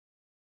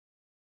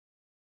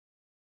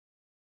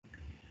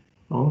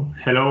Well,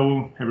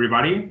 hello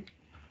everybody.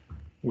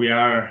 We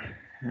are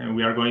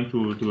going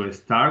to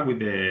start with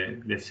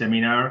the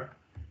seminar,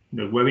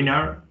 the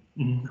webinar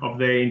of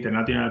the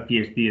International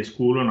PhD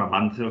School on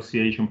Advanced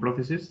Oxidation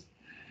Processes.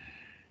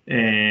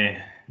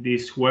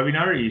 This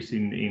webinar is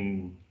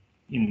in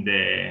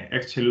the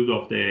exclude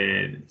of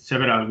the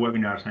several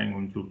webinars I'm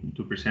going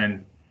to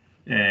present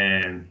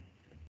in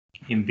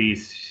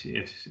this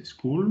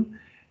school.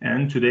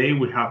 And today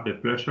we have the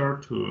pleasure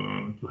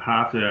to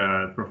have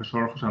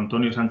Professor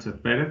Antonio Sanchez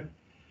Perez,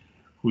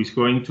 who is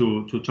going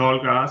to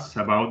talk us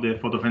about the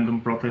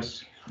Fenton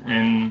process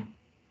and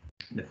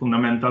the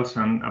fundamentals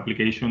and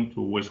application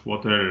to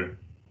wastewater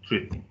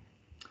treatment.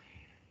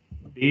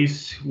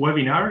 This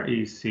webinar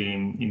is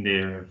in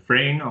the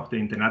frame of the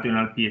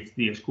International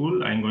PhD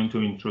School. I'm going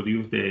to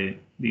introduce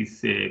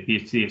this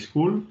PhD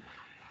school.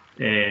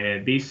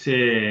 This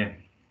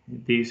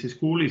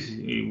school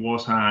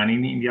was an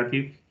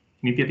initiative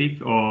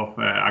of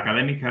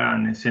academic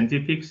and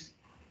scientists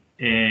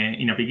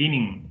in the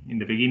beginning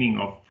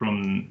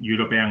from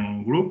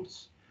European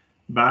groups,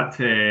 but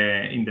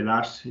in the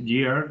last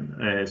year,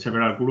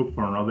 several groups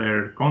from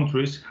other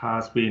countries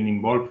has been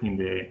involved in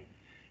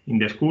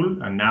the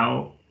school, and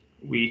now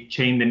we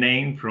changed the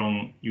name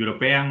from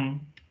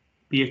European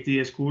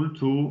PhD School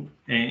to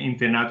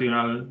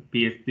International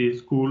PhD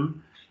School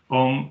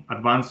on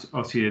Advanced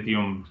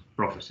Oxidation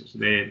Processes.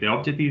 The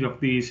objective of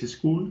this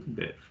school,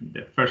 the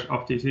first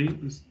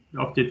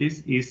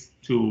objective is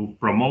to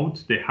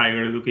promote the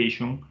higher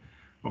education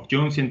of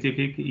young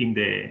scientifics in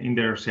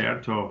the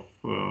research of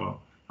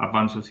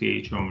advanced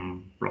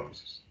oxidation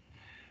processes.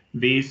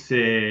 This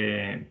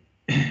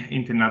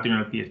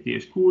International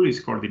PhD School is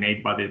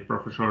coordinated by the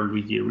Professor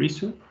Luigi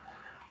Riso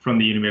from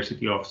the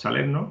University of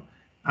Salerno,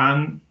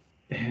 and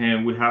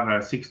we have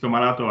Sixto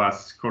Malato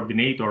as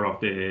coordinator of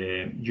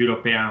the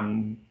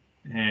European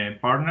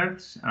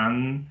partners,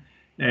 and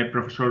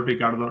Professor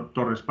Ricardo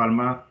Torres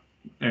Palma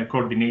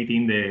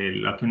coordinating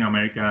the Latin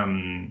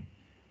American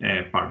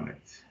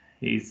partners.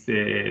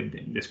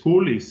 The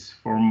school is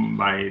formed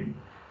by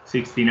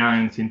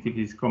 69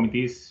 scientific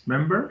committees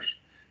members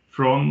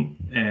from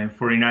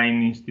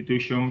 49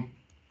 institutions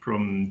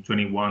from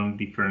 21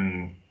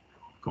 different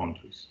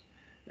countries.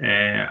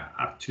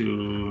 Up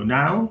to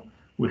now,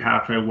 we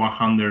have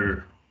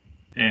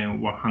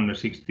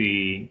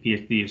 160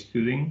 PhD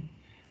students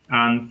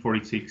and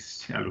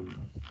 46 alumni.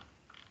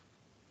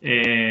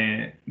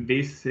 The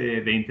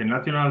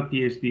International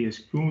PhD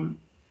School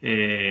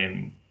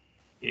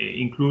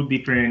include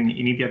different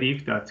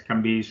initiatives that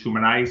can be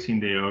summarized in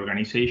the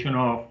organization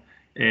of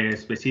a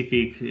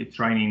specific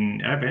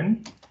training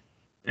event,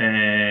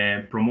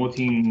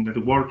 promoting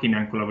networking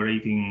and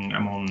collaborating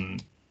among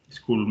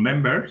school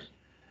members,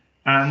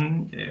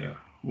 and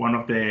one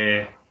of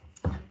the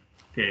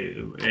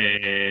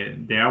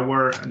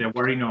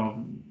awarding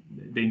of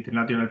the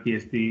International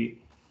PhD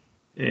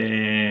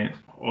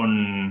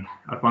on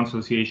advanced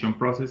association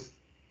process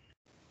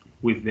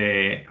with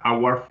the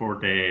award for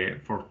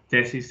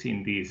thesis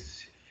in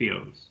these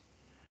fields.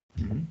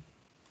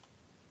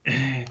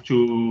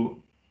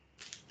 To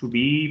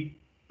be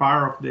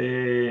part of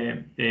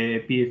the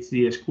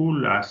PhD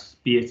school as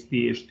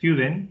PhD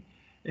student,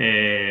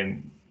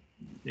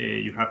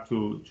 you have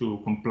to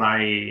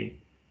comply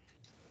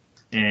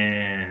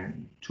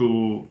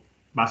to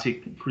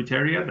basic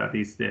criteria. That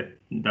is that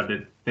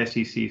the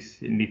thesis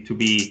need to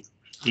be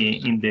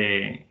in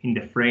the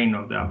frame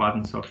of the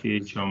advanced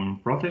oxidation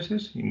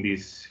processes in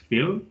this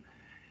field,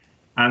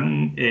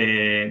 and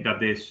that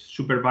the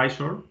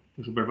supervisor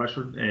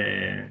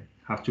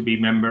have to be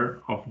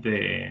member of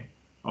the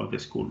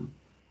school.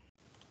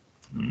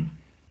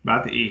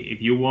 But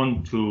if you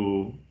want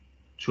to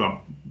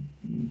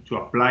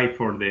apply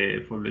for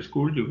the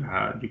school, you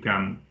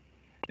can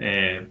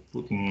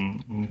put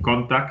in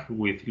contact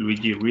with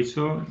Luigi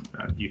Riso.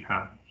 You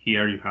have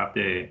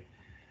the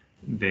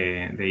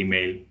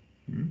email.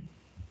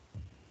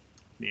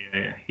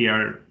 Here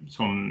are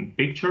some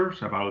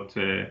pictures about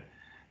the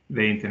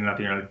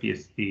International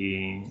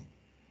PhD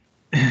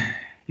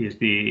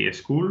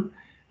school,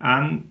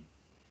 and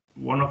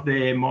one of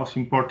the most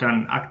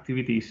important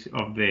activities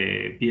of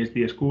the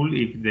PhD school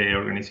is the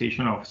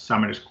organization of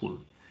summer school.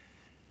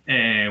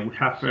 We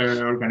have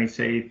organized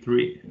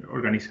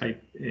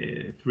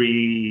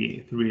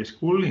three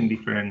schools in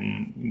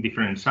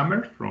different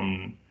summers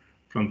from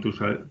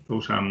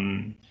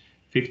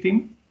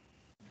 2015.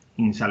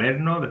 In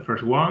Salerno, the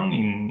first one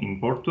in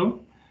Porto,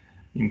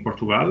 in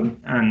Portugal,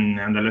 and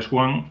the last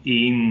one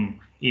in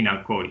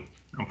Alcoy.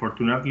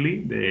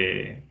 Unfortunately,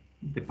 the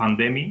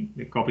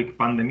COVID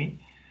pandemic,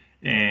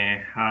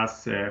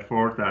 has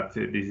forced that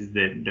this is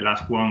the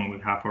last one we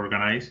have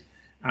organized,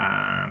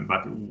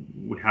 but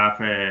we have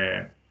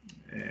the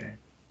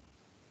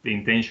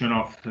intention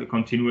of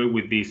continuing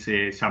with these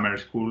summer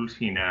schools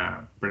in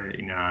a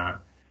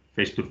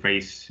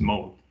face-to-face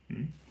mode.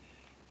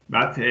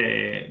 But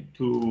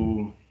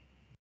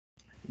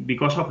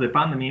because of the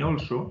pandemic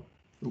also,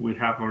 we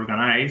have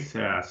organized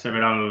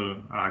several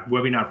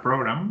webinar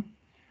program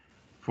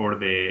for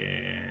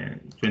the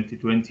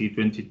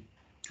 2020-2021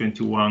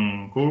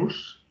 21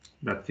 course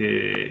that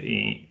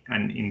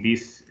in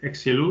this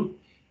XLU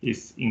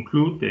is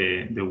include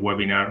the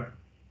webinar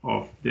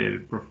of the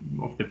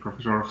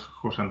Professor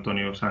José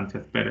Antonio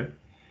Sanchez Perez,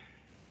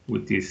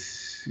 which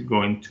is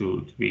going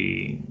to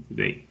be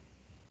today.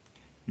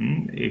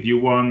 If you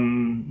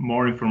want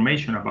more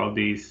information about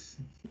this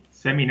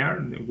seminar,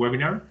 the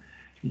webinar,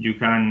 you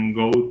can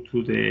go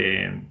to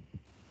the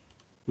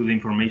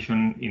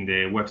information in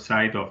the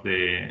website of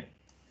the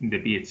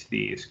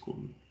PhD school.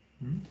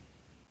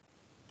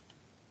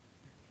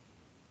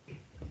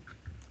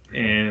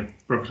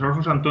 Professor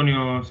José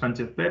Antonio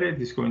Sanchez Perez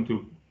is going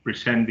to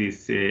present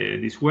this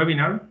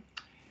webinar.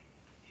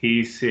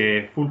 He's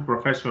a full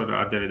professor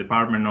at the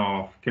Department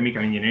of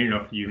Chemical Engineering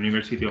of the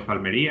University of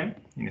Almeria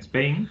in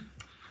Spain.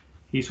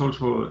 He's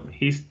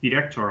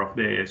director of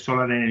the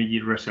Solar Energy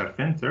Research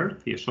Center,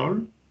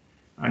 CSOL,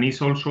 and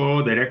he's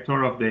also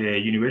director of the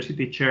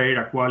University Chair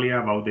Aqualia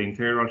about the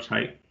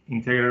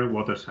integral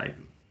water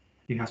cycle.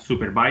 He has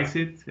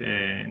supervised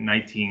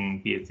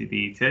 19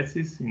 PhD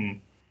theses in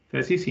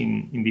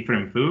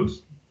different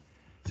fields,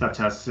 such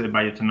as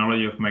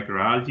biotechnology of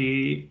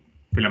microalgae,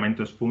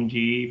 filamentous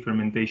fungi,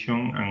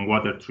 fermentation, and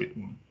water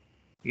treatment.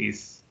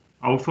 He's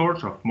author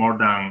of more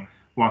than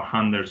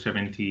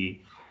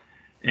 170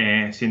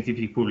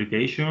 scientific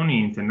publications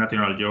in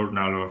International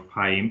Journal of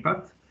High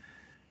Impact,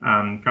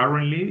 and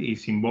currently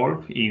is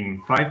involved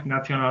in 5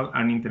 national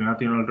and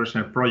international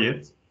research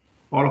projects,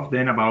 all of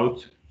them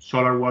about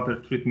solar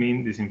water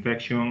treatment,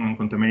 disinfection, and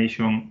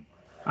contamination,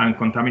 and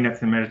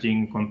contaminants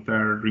emerging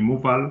contact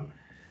removal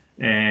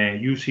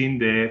using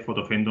the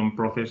Fenton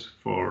process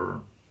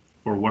for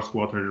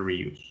wastewater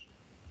reuse.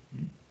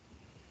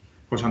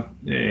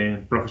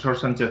 Professor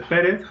Sanchez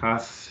Perez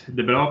has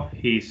developed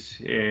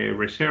his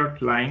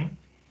research line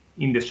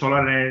in the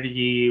Solar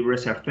Energy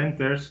Research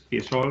Centers,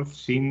 CSOL,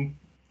 since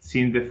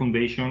the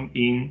foundation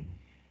in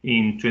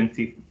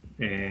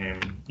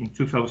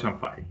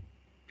 2005.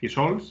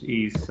 CSOL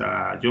is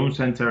a joint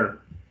center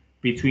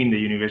between the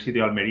University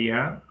of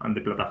Almeria and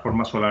the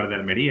Plataforma Solar de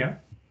Almeria.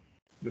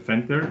 The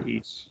center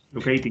is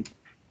located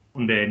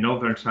on the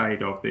northern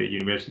side of the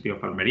University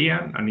of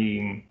Almeria and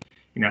in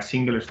a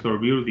single-store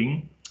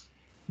building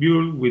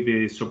built with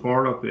the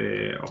support of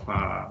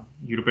a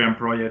European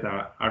project,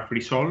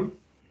 ARFRISOL,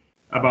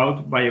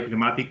 about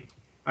bioclimatic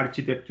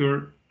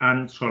architecture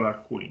and solar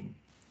cooling.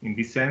 In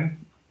this sense,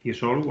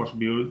 TSOL was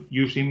built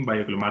using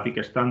bioclimatic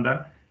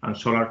standard and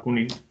solar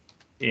cooling,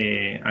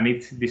 and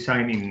it's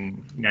designed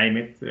in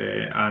IMET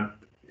and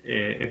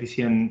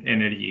efficient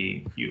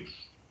energy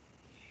use.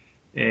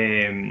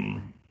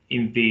 In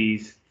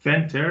this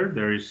center,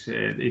 there is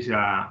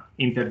a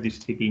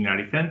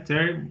interdisciplinary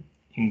center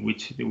in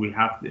which we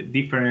have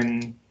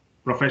different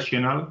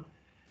professionals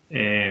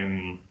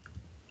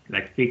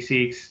like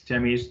physics,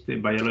 chemists,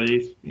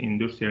 biologists,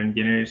 industrial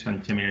engineers,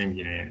 and chemical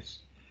engineers.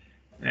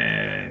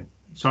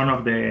 Some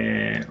of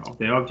the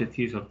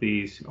objectives of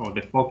this, or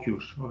the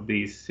focus of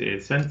this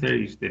center,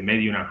 is the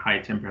medium and high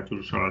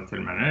temperature solar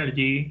thermal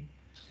energy,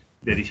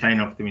 the design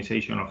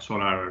optimization of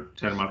solar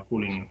thermal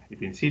cooling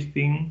heating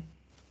system,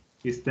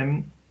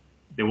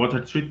 the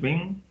water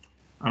treatment,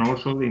 and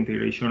also the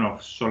integration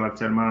of solar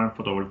thermal and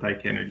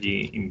photovoltaic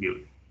energy in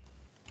building.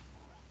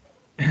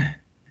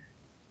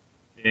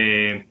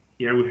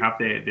 Here we have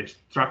the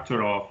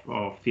structure of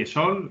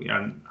TSOL,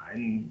 and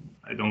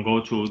I don't go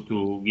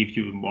to give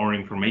you more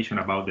information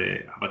about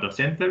the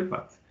center,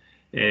 but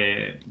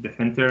the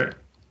center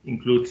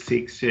includes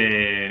 6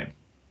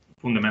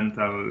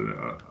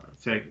 fundamental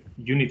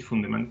unit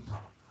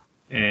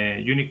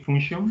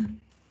function,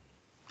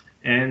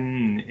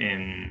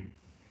 and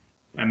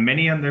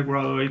many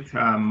undergraduate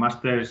and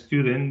master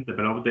students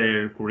develop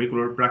their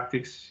curricular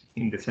practice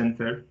in the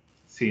center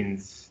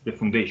since the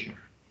foundation,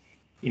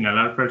 in a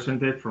large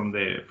percentage from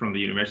the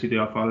University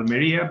of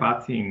Almeria,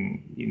 but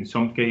in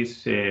some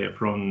case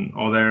from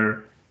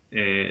other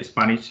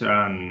Spanish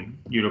and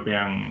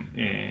European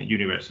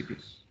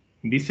universities.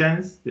 In this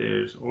sense,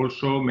 there's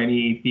also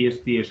many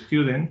PhD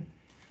students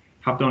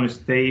have done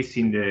stays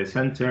in the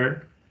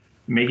center,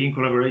 making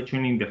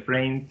collaboration in the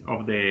frame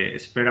of the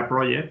SPERA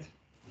project.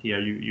 Here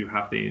you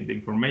have the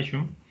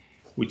information,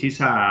 which is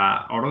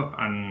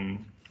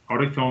an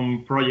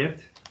horizon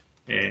project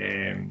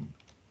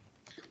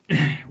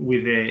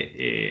with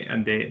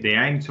the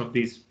aims of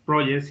this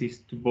project is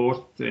to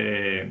boost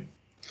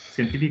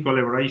scientific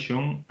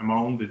collaboration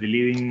among the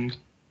leading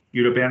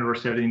European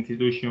research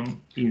institutions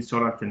in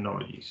solar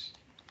technologies,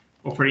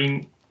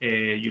 offering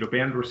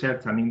European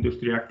research and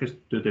industry access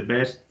to the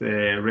best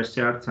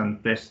research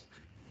and test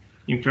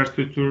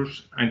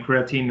infrastructures and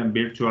creating a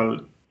virtual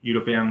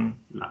European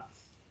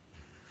labs.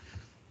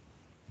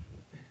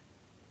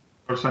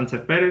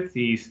 Sanchez Perez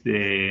is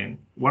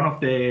one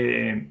of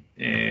the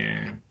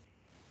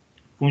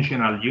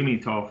functional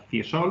unit of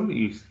TSOL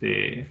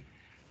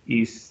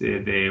is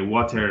the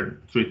water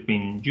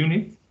treatment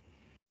unit.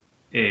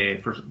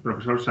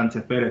 Professor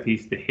Sanchez Perez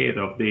is the head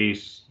of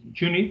this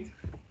unit,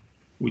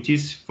 which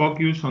is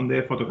focused on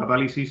the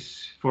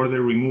photocatalysis for the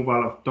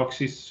removal of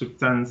toxic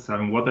substances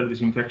and water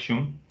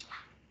disinfection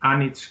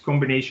and its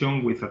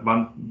combination with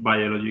advanced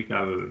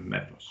biological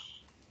methods.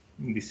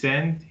 In this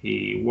end,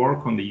 he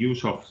worked on the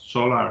use of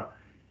solar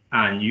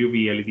and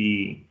UV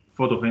LED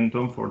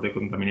photo-Fenton for the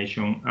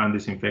contamination and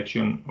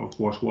disinfection of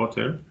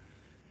wastewater,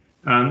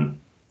 and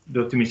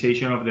the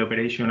optimization of the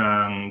operation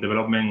and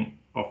development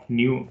of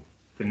new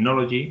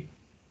technology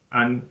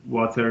and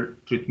water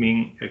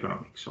treatment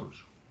economics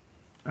also.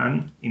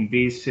 And in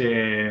this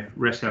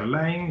research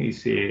line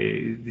this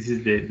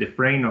is the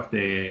frame of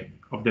the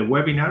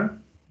webinar.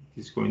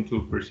 It's going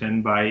to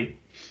present by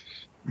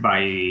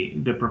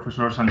the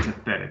Professor Sanchez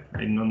Perez.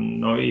 I don't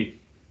know if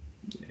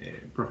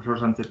Professor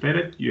Sanchez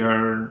Perez, you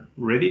are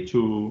ready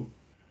to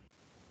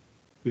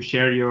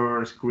share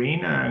your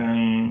screen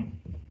and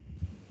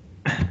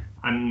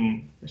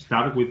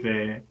start with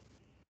the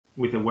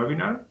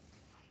webinar.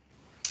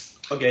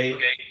 Okay.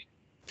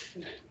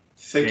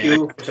 Thank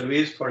you, José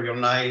Luis, for your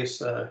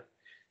nice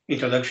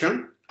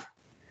introduction.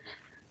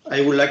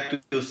 I would like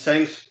to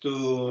thank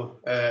to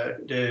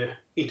the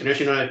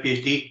International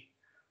PhD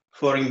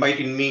for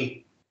inviting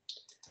me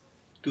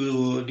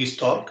to this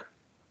talk.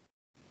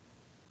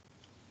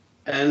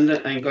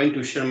 And I'm going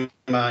to share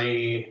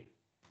my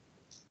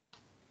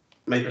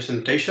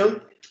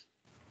presentation.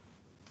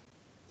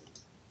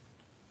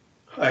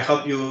 I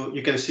hope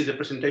you can see the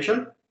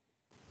presentation.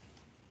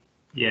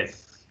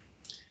 Yes.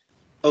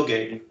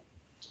 Okay.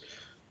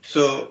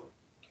 So,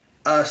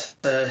 as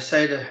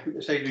said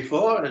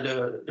before,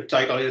 the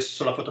title is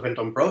Solar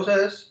Photo-Fenton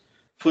Process,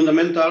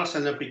 Fundamentals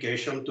and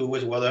Application to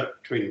Wastewater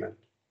Treatment.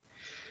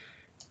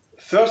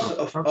 First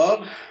of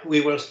all,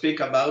 we will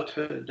speak about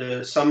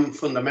some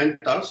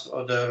fundamentals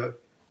of the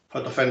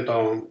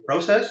photo-Fenton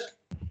process,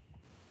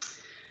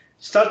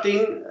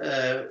 starting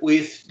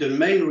with the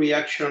main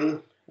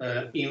reaction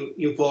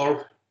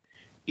involved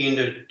in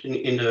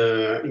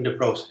the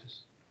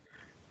process.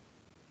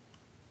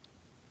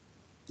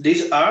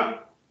 These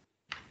are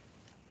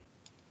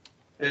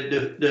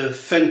the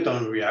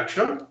Fenton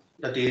reaction,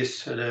 that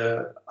is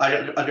the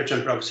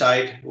hydrogen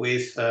peroxide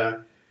with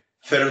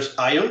ferrous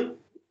ion,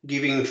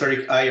 giving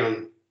ferric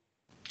ion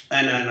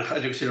and an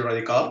hydroxyl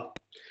radical.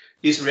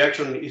 This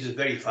reaction is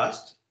very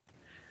fast.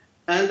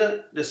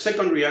 And the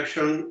second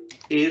reaction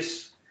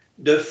is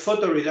the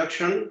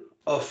photoreduction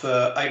of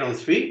iron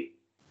 3,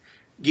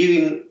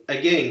 giving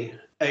again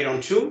iron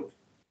 2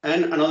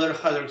 and another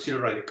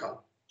hydroxyl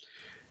radical.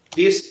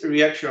 This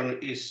reaction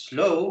is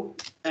slow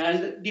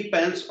and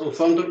depends on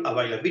Fenton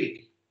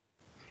availability.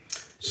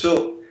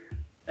 So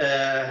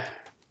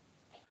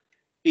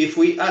if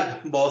we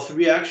add both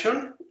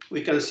reactions,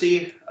 we can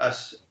see,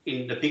 as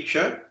in the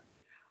picture,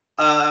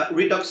 a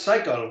redox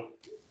cycle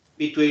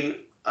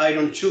between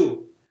iron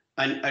 2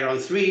 and iron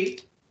 3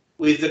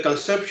 with the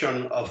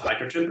consumption of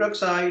hydrogen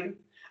peroxide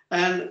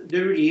and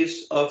the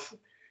release of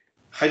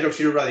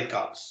hydroxyl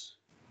radicals.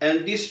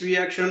 And this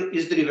reaction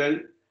is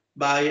driven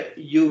by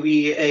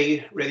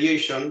UVA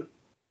radiation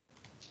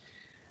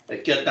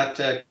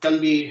that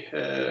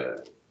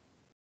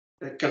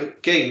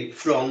came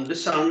from the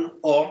sun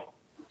or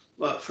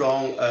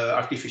from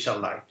artificial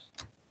light.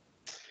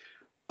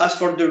 As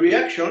for the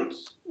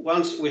reactions,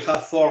 once we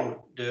have formed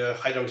the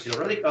hydroxyl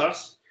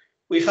radicals,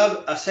 we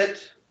have a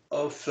set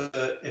of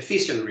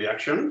efficient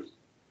reactions,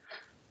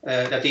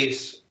 that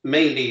is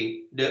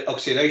mainly the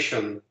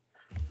oxidation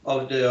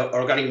of the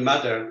organic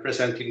matter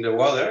present in the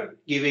water,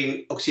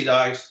 giving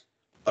oxidized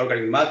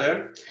organic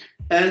matter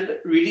and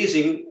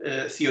releasing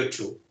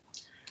CO2.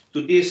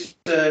 To this,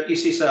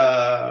 this is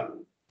a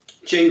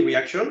chain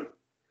reaction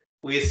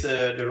with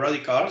the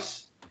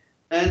radicals,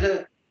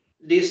 and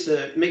this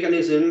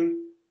mechanism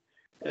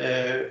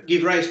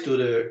gives rise to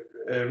the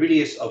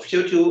release of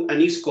CO2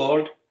 and is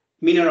called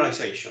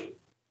mineralization.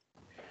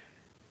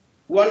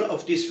 One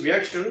of these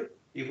reactions,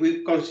 if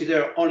we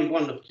consider only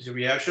one of these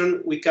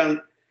reactions, we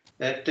can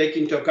take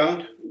into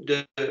account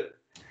the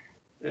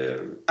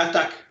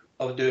attack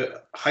of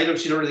the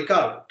hydroxyl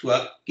radical to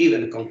a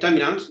given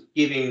contaminant,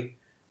 giving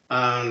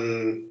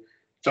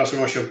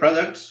transformation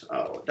products,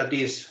 that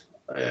is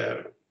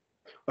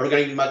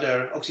organic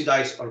matter,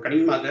 oxidized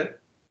organic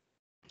matter,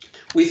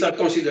 without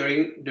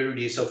considering the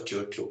release of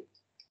CO2.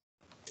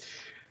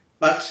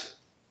 But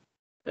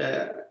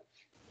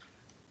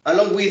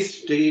along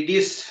with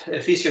this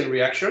efficient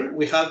reaction,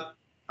 we have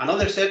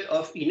another set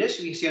of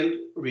inefficient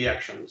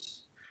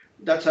reactions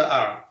that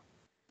are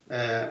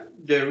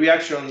the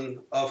reaction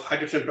of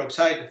hydrogen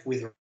peroxide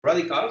with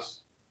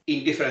radicals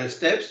in different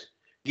steps,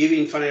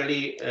 giving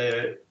finally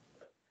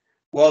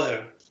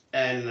water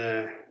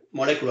and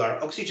molecular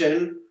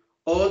oxygen,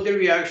 or the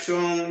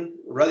reaction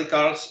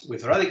radicals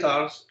with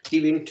radicals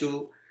giving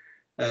to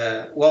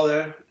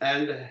water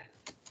and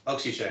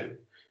oxygen.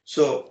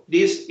 So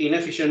this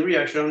inefficient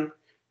reaction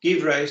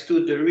gives rise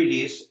to the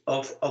release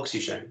of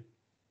oxygen.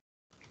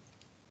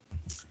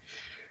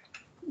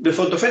 The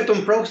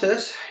photo-Fenton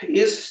process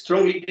is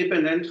strongly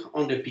dependent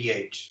on the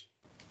pH.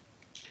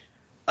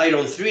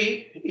 Iron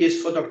 3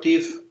 is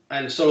photoactive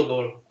and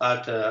soluble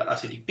at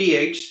acidic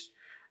pH,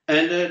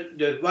 and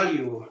the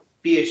value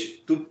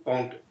pH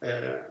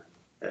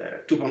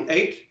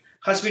 2.8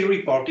 has been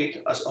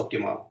reported as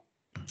optimal.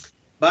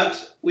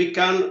 But we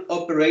can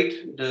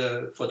operate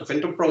the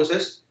Fenton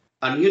process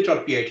at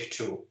neutral pH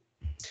too.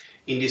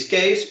 In this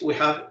case, we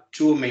have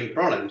two main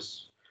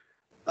problems: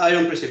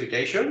 ion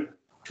precipitation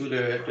to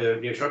the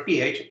neutral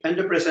pH and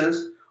the presence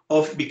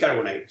of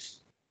bicarbonates,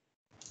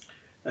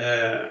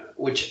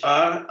 which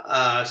are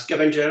a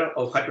scavenger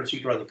of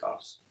hydroxyl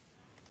radicals.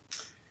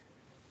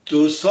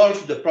 To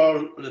solve the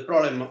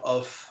problem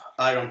of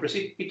ion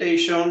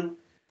precipitation,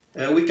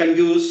 we can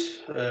use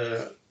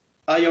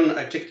ion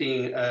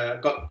ejecting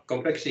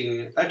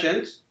complexing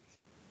agents.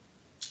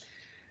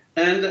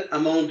 And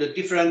among the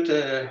different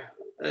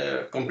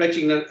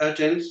complexing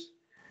agents,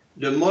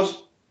 the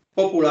most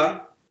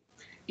popular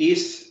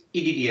is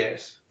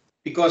EDDS,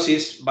 because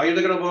it's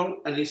biodegradable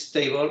and it's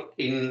stable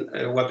in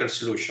water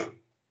solution.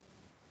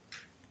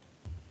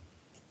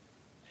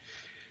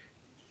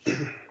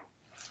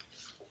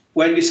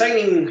 When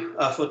designing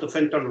a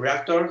Fenton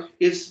reactor,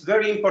 it's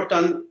very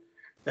important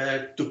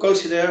to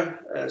consider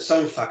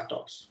some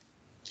factors.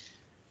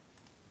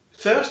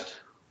 First,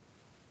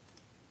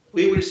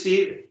 we will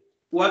see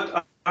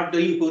what are the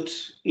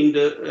inputs in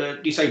the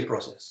design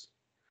process.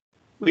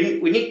 We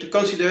need to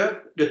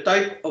consider the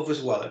type of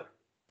wastewater.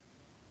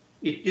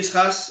 This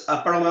has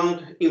a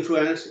paramount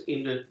influence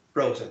in the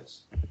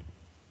process,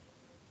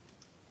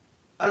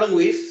 along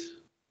with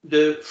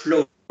the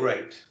flow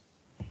rate.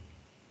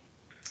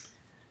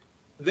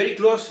 Very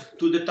close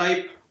to the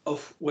type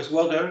of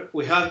wastewater,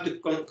 we have the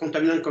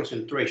contaminant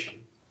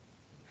concentration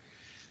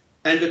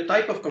and the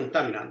type of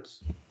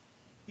contaminants,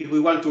 if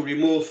we want to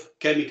remove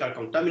chemical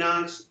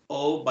contaminants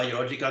or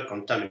biological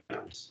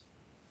contaminants.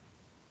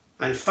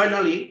 And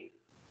finally,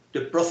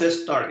 the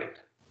process target: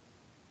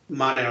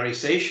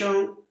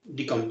 mineralization,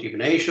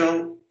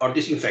 decontamination, or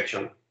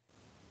disinfection,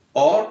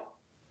 or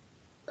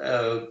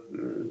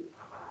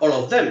all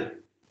of them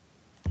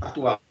at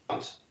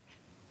once.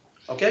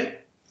 Okay?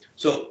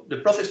 So the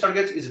process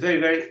target is very,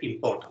 very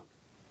important.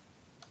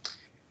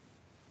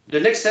 The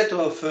next set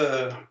of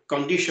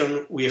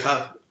conditions we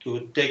have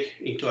to take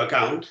into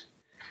account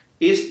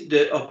is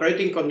the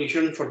operating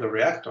condition for the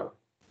reactor.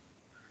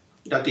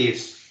 That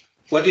is,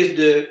 what is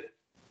the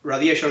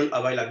radiation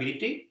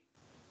availability,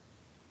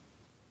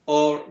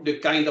 or the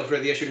kind of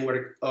radiation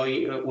we're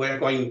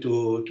going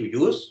to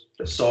use,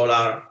 the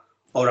solar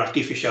or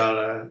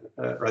artificial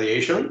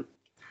radiation.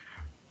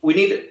 We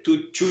need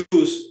to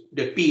choose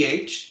the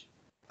pH,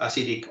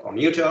 acidic or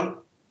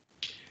neutral,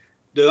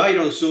 the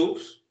iron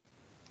source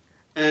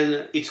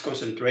and its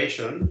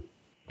concentration,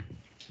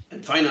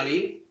 and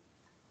finally,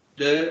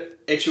 the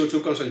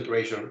HO2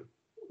 concentration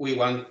we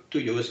want to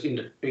use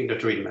in the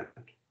treatment.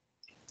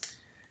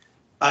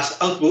 As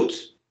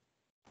outputs,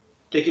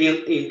 taking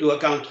into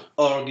account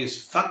all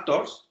these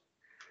factors,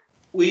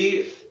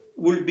 we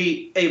will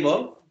be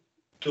able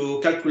to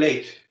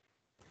calculate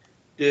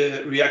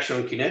the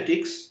reaction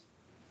kinetics.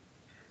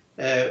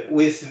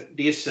 With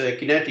these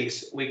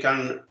kinetics, we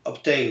can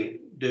obtain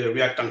the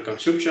reactant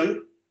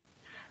consumption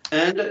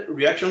and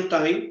reaction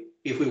time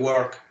if we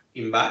work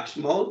in batch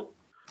mode,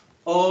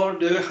 or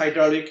the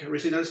hydraulic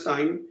residence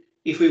time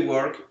if we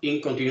work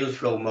in continuous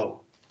flow mode.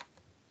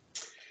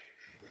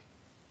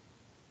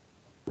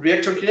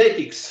 Reaction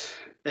kinetics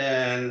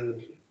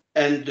and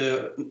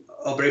the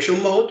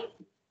operation mode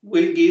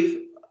will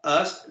give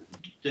us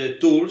the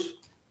tools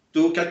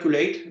to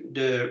calculate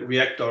the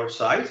reactor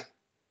size,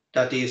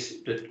 that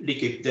is the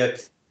liquid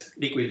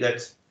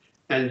depth,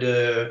 and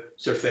the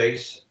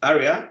surface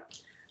area,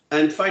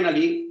 and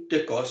finally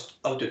the cost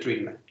of the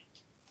treatment.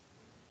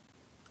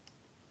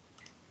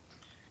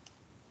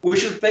 We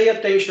should pay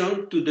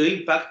attention to the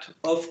impact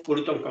of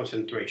pollutant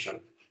concentration.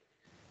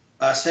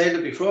 As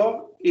said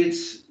before,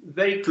 it's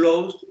very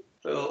close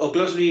or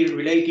closely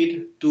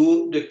related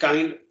to the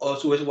kind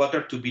of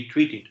wastewater to be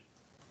treated.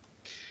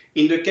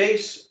 In the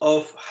case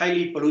of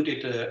highly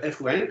polluted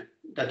effluent,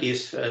 that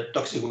is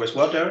toxic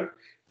wastewater,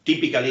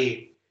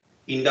 typically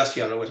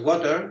industrial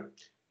wastewater,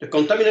 the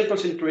contaminant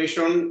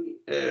concentration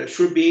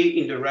should be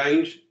in the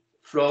range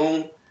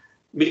from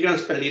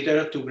milligrams per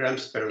liter to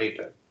grams per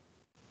liter.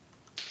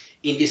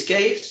 In this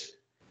case,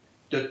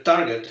 the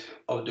target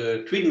of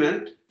the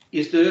treatment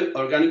is the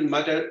organic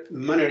matter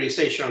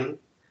mineralization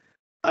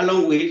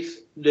along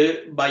with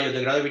the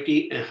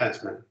biodegradability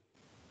enhancement.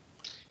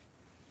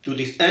 To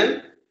this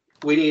end,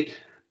 we need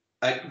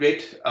a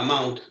great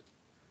amount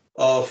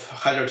of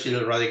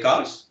hydroxyl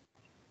radicals,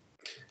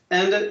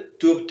 and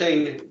to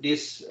obtain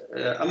this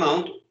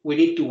amount, we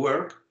need to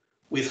work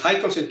with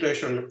high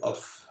concentration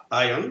of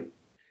ion,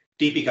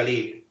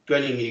 typically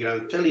 20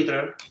 milligrams per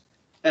liter,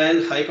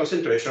 and high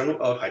concentration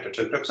of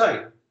hydrogen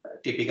peroxide,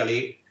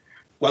 typically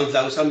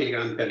 1,000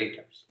 milligrams per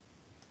liter.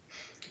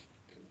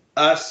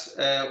 As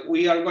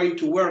we are going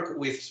to work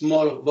with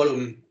small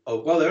volume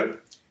of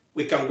water,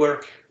 we can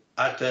work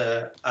at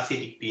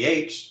acidic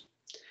pH,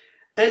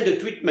 and the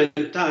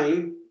treatment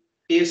time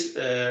is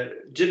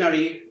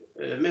generally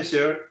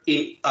measured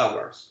in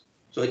hours.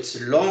 So it's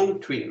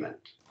long treatment.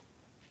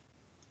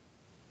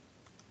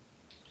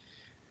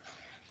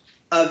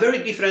 A very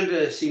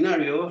different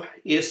scenario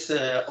is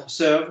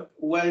observed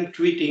when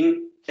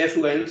treating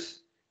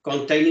effluents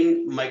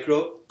containing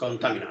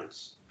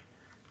microcontaminants,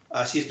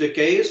 as is the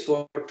case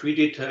for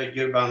treated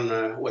urban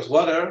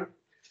wastewater,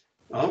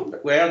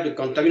 where the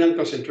contaminant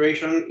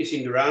concentration is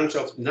in the range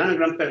of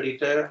nanogram per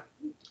liter,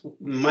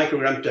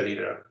 microgram per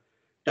liter.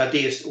 That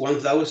is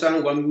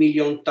 1,000, 1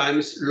 million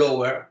times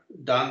lower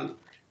than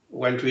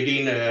when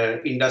treating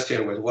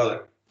industrial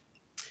wastewater.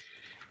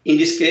 In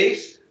this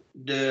case,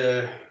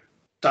 the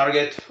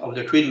target of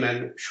the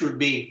treatment should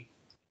be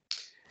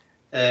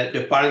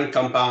the parent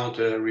compound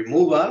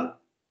removal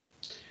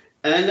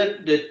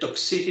and the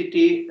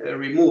toxicity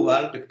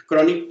removal, the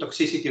chronic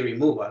toxicity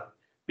removal,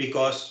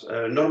 because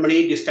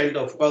normally this kind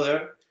of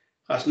water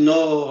has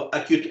no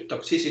acute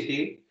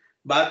toxicity,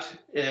 but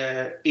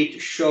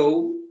it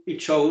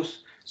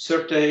shows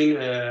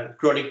certain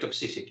chronic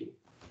toxicity.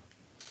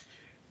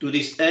 To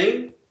this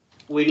aim,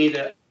 we need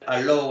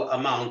a low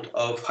amount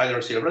of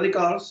hydroxyl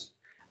radicals,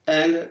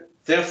 and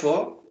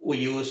therefore we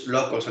use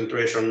low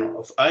concentration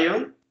of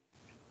ion,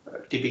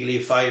 typically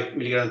 5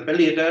 milligrams per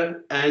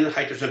liter, and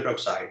hydrogen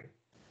peroxide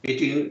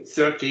between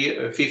 30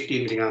 and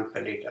 50 milligrams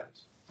per liter.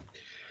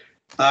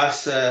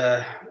 As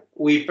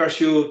we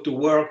pursue to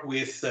work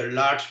with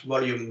large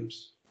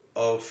volumes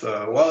of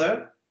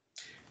water,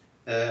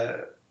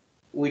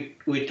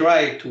 we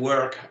try to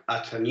work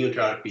at a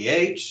neutral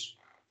pH,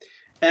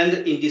 and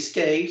in this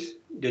case,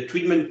 the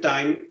treatment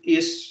time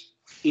is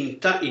in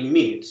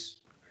minutes.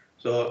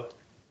 So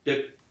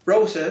the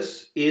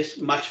process is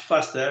much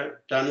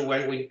faster than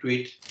when we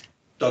treat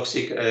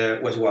toxic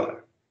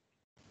wastewater.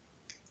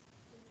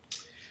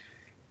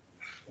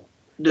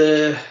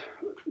 The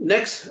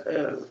next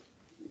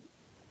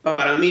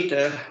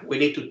parameter we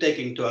need to take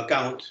into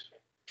account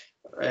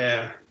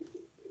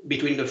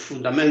between the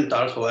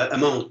fundamentals, or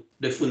among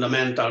the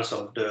fundamentals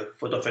of the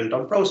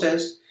Fenton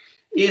process,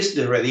 is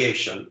the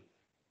radiation.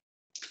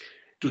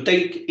 To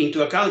take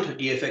into account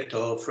the effect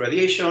of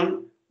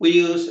radiation, we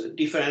use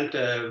different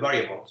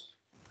variables.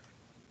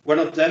 One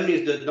of them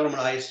is the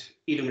normalized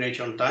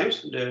illumination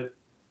times, the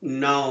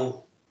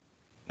now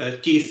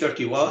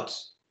T30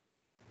 watts.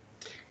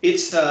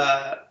 It's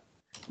a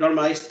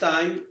normalized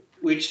time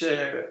which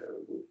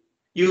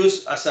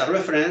use as a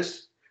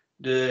reference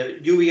the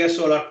UVS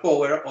solar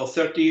power of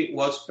 30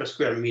 watts per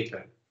square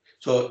meter.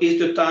 So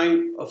it's the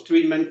time of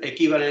treatment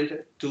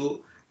equivalent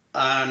to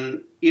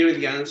an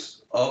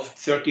irradiance of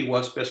 30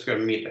 watts per square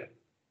meter.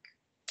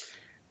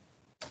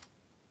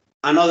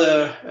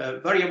 Another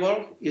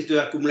variable is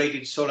the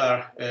accumulated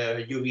solar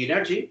UV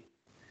energy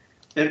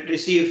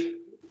received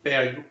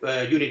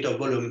per unit of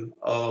volume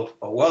of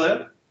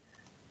water,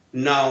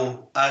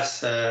 now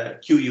as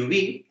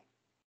QUV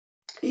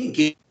in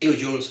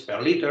kilojoules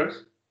per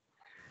liter.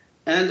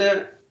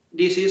 And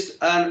this is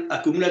an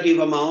accumulative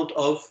amount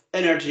of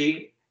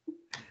energy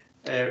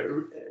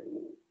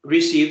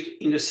received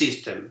in the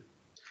system.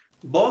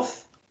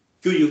 Both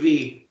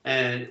QUV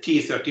and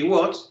T30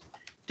 watts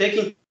take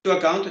into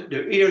account the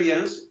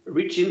irradiance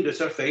reaching the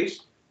surface,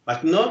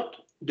 but not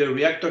the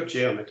reactor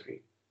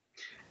geometry.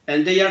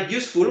 And they are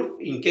useful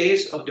in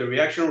case of the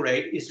reaction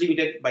rate is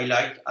limited by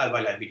light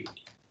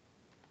availability.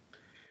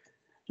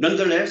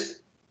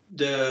 Nonetheless,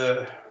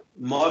 the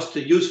most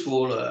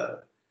useful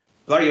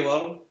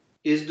variable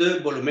is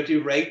the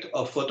volumetric rate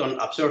of photon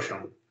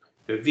absorption,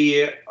 the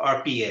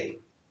VRPA,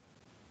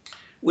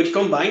 which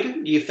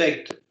combined the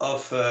effect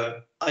of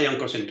ion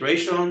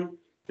concentration,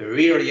 the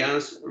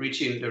irradiance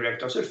reaching the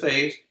reactor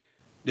surface,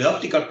 the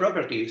optical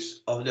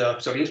properties of the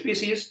absorbing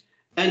species,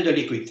 and the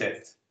liquid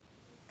depth.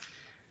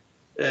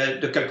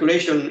 The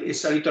calculation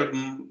is a little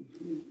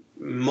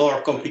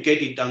more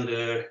complicated than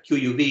the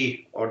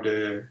QUV or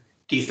the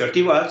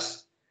T30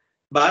 watts,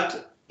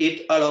 but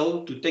it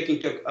allows to take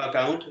into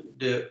account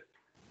the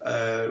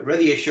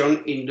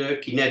radiation in the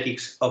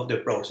kinetics of the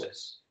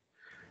process.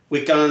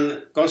 We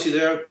can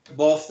consider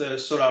both the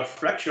solar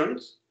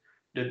fractions,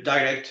 the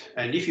direct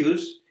and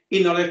diffuse,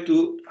 in order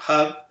to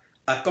have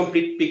a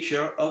complete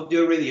picture of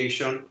the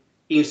radiation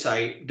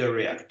inside the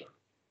reactor.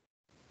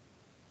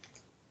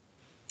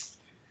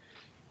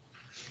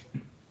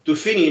 To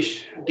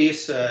finish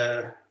this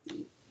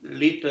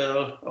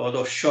little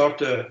or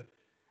short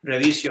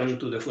revision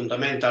to the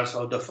fundamentals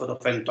of the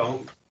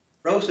Fenton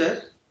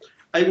process,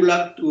 I would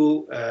like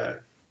to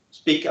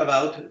speak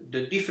about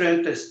the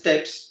different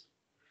steps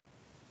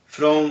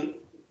from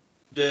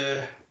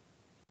the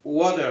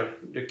water,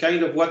 the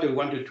kind of water we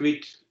want to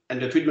treat,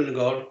 and the treatment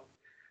goal,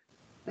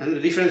 and the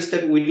different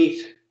steps we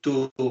need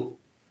to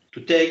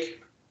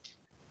take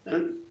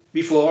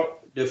before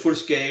the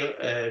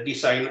full-scale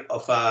design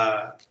of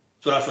a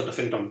solar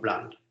photophantom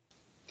plant.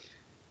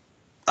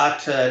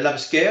 At lab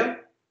scale,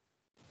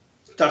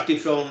 starting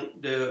from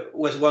the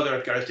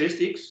wastewater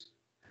characteristics,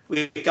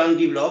 we can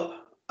develop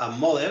a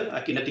model,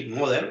 a kinetic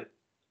model.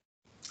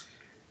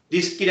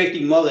 This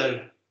kinetic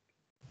model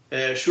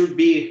should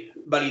be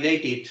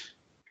validated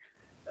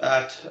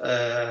at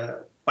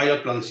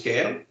pilot plant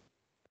scale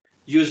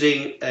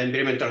using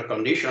environmental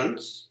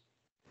conditions.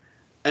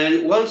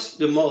 And once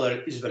the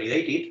model is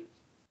validated,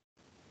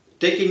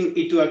 taking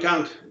into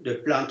account the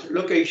plant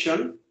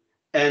location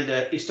and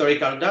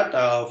historical data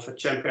of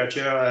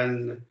temperature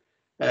and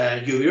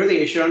UV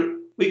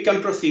radiation, we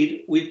can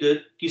proceed with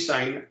the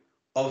design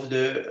of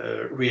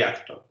the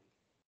reactor.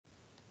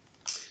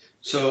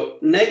 So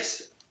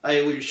next,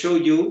 I will show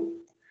you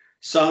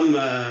some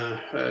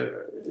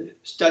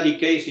study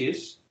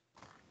cases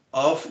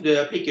of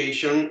the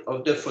application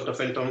of the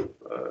photophantom,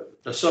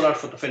 the solar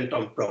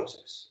photophantom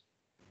process.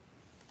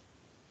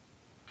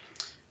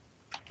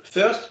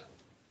 First,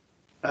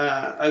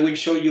 I will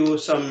show you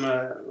some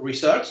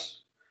research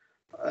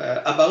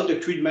about the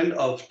treatment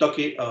of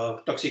toxic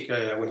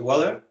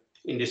wastewater,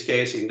 in this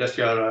case,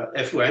 industrial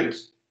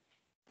effluents.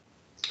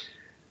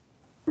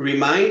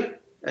 Remind,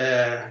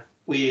 the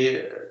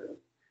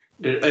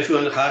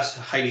effluent has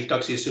highly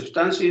toxic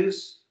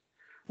substances.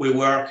 We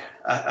work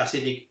at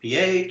acidic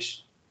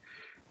pH,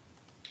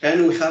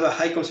 and we have a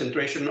high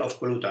concentration of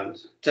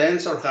pollutants,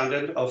 tens or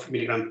hundreds of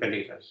milligrams per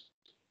liter.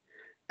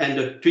 And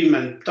the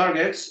treatment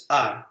targets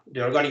are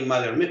the organic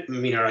matter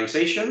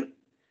mineralization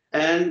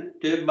and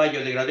the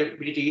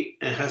biodegradability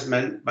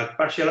enhancement by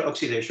partial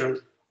oxidation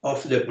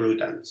of the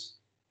pollutants.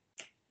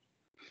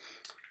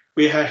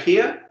 We have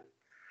here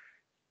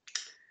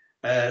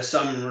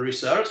some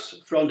research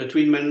from the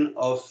treatment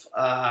of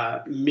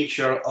a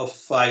mixture of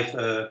 5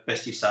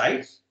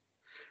 pesticides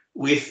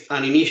with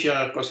an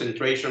initial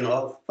concentration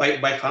of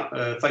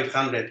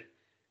 500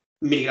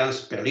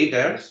 milligrams per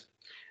liter,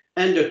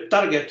 and the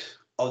target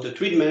of the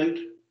treatment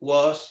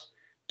was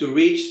to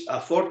reach a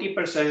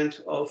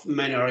 40% of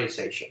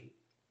mineralization.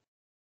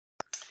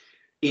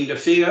 In the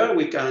figure,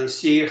 we can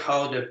see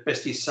how the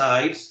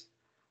pesticides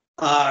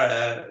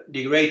are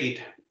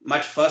degraded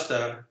much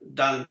faster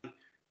than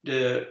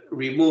the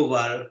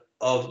removal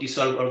of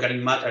dissolved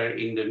organic matter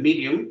in the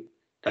medium,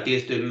 that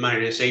is the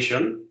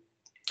mineralization.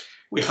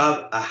 We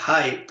have a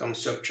high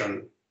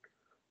consumption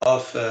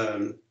of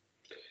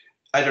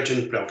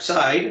hydrogen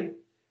peroxide.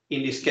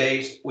 In this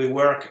case, we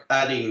work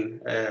adding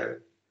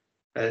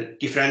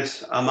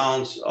different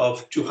amounts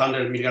of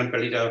 200 milligrams per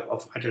liter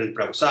of hydrogen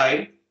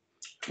peroxide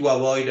to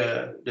avoid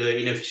the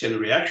inefficient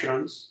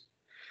reactions.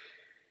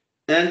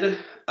 And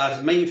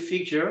as main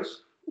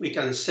features, we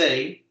can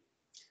say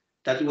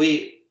that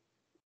we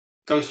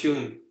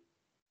consume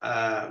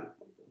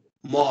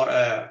more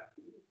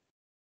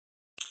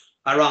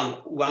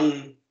around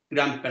 1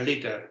 gram per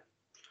liter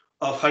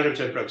of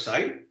hydrogen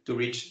peroxide to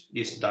reach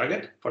this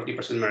target,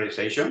 40%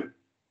 mineralization.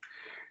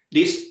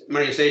 This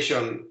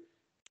mineralization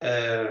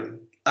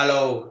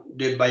allows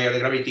the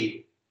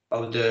biodegradability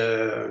of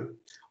the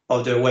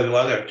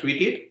wastewater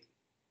treated,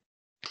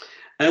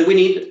 and we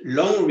need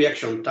long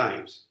reaction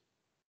times,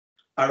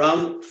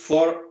 around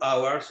 4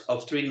 hours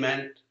of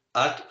treatment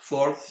at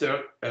 30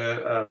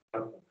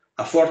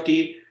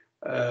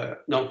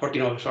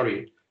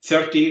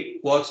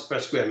 watts per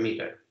square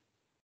meter.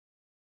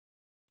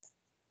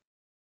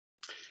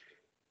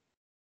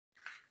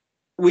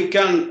 We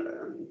can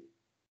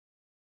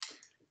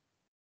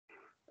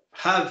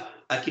have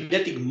a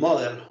kinetic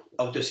model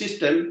of the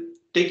system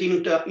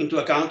taking into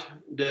account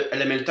the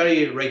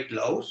elementary rate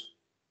laws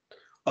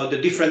of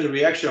the different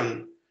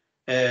reaction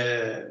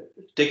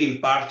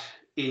taking part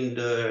in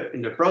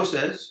the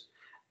process,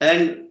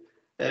 and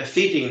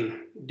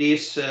fitting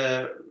this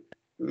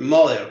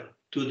model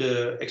to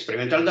the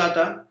experimental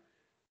data.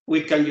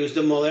 We can use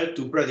the model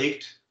to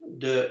predict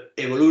the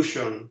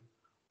evolution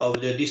of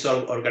the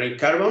dissolved organic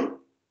carbon,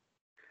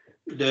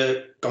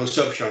 the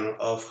consumption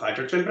of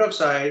hydrogen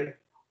peroxide,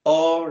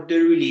 or the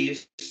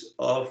release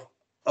of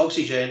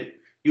oxygen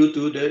due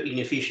to the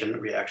inefficient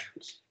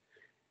reactions.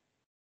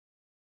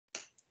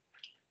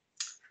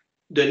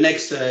 The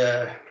next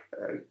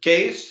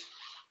case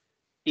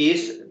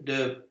is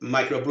the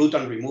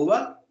micropollutant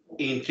removal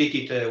in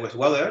treated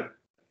wastewater.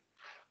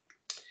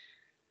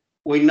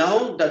 We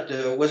know that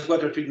the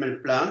wastewater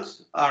treatment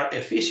plants are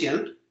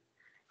efficient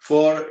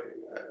for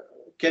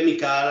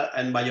chemical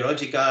and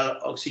biological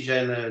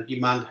oxygen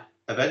demand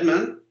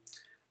abatement,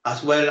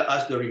 as well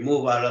as the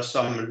removal of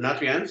some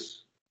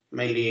nutrients,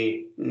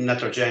 mainly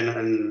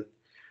nitrogen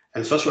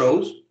and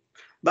phosphorus.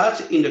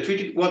 But in the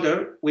treated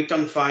water, we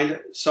can find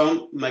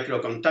some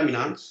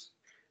microcontaminants,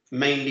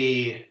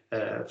 mainly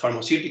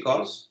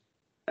pharmaceuticals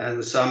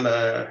and some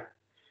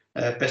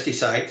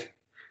pesticides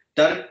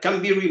that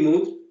can be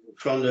removed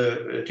from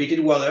the treated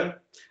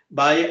water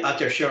by a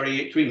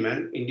tertiary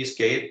treatment, in this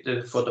case,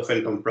 the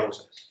photophantom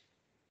process.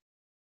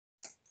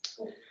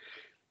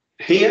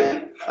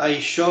 Here, I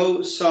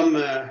show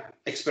some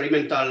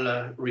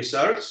experimental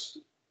research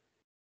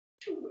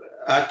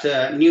at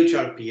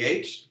neutral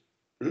pH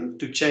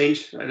to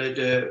change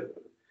the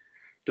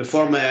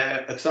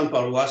former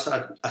example was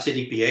at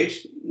acidic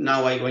pH.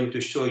 Now I'm going to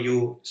show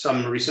you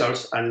some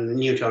results at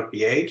neutral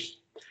pH.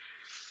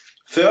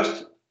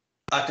 First,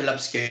 at lab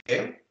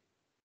scale.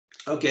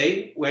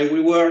 Okay, when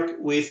we work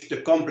with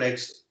the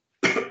complex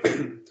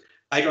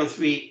iron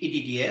 3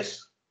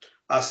 EDDS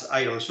as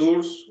iron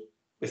source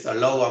with a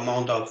low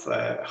amount of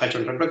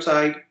hydrogen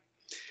peroxide,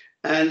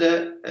 and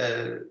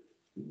the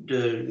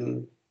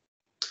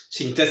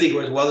synthetic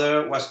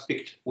wastewater was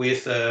picked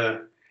with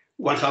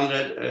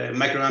 100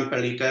 microgram per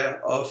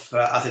liter of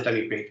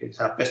acetamiprid. It's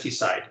a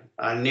pesticide,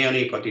 a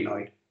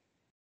neonicotinoid.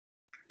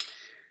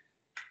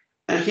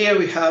 And here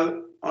we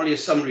have only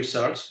some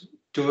results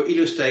to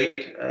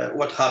illustrate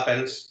what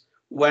happens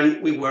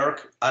when we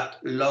work at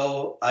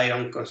low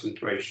iron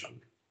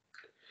concentration.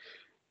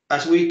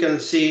 As we can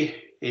see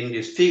in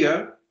this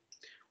figure,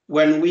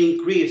 when we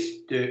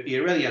increase the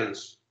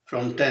irradiance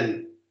from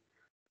 10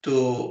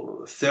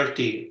 to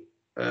 30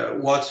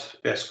 watts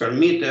per square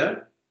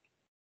meter,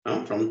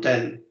 from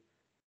 10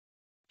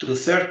 to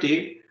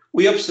 30,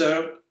 we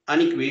observe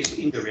an increase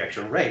in the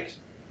reaction rate.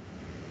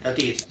 That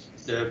is,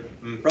 the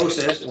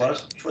process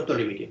was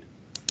photolimited.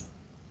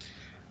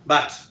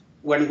 But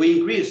when we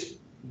increase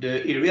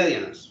the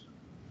irradiance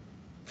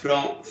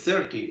from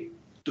 30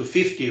 to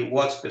 50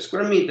 watts per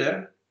square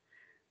meter,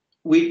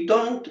 we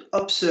don't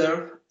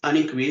observe an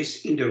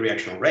increase in the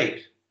reaction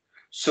rate.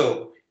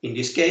 So in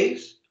this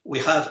case, we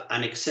have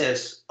an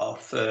excess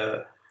of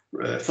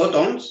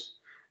photons,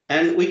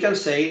 and we can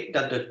say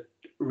that the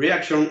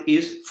reaction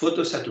is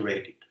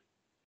photosaturated.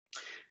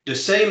 The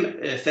same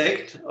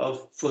effect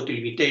of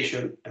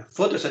photolimitation and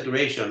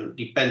photosaturation,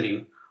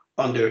 depending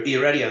on the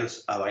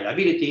irradiance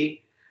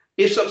availability,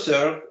 is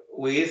observed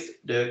with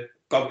the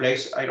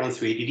complex iron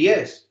 3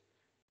 DDS,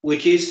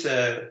 which is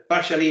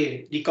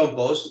partially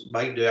decomposed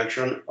by the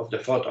action of the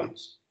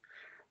photons.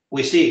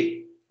 We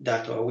see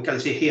that, or we can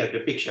see here the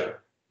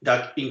picture,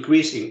 that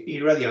increasing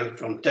irradiance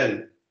from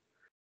 10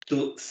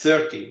 to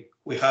 30,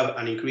 we have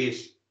an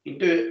increase in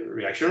the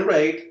reaction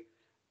rate,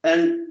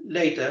 and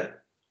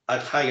later,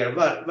 at higher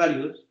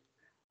values,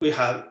 we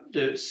have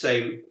the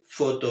same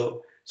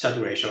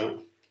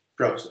photosaturation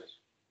process.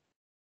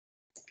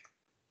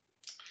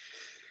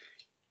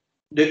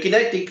 The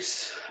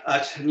kinetics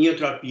at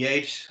neutral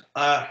pH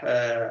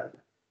are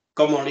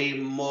commonly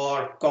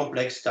more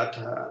complex than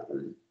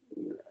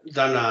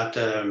at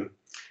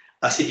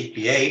acidic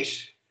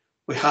pH.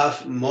 We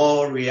have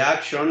more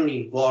reaction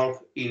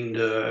involved in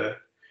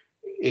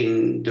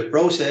the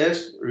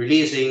process,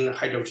 releasing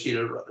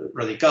hydroxyl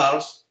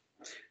radicals,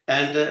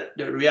 and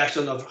the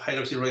reaction of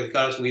hydroxyl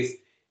radicals with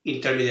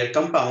intermediate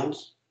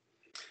compounds.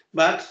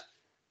 But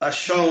as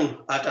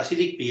shown at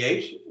acidic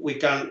pH, we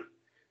can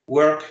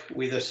work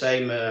with the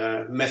same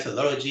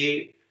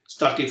methodology.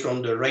 Starting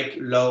from the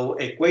rate law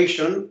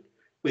equation,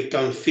 we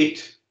can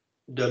fit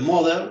the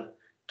model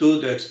to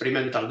the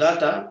experimental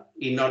data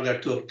in order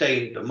to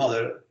obtain the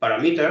model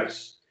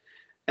parameters.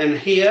 And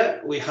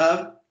here we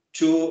have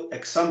two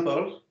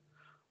examples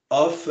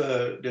of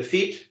the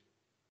fit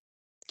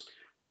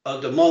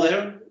of the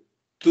model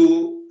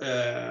to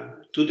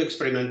the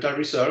experimental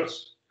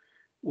results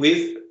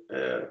with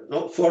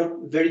for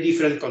very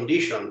different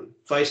conditions,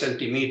 5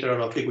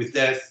 centimeters of liquid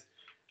depth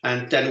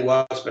and 10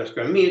 watts per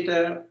square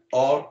meter,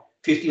 or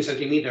 15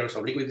 centimeters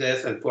of liquid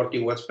depth and 40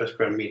 watts per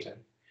square meter.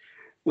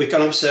 We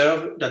can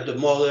observe that the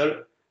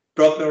model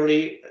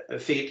properly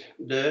fit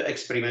the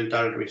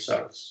experimental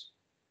results.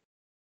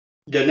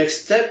 The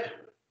next step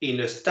in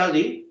the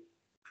study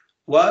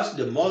was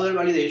the model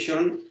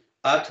validation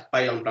at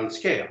pilot plant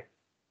scale.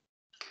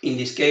 In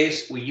this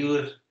case, we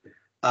used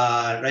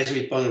a rice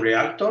pond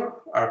reactor,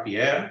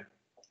 RPR,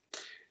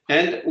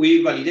 and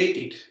we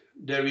validated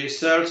the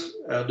results,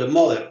 the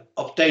model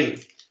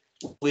obtained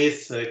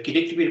with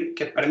kinetic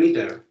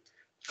parameter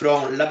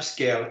from lab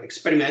scale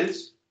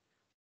experiments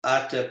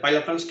at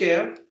pilot plant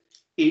scale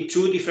in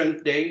 2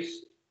 different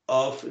days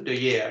of the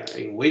year,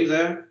 in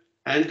winter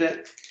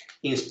and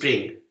in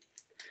spring.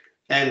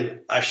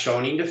 And as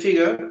shown in the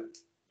figure,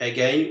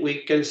 again,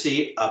 we can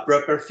see a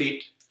proper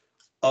fit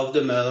of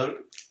the model,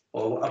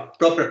 or a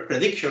proper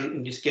prediction,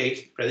 in this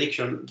case,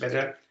 prediction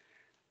better,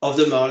 of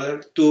the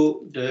model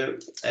to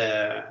the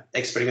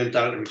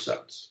experimental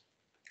results.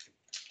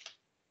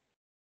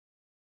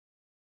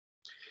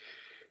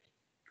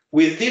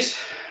 With these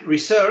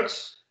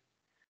results,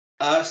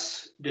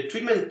 as the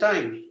treatment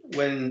time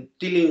when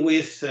dealing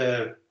with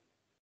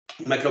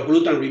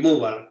micropollutant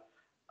removal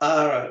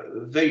are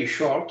very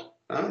short,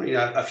 in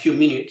a few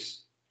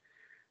minutes,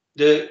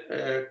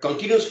 the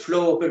continuous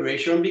flow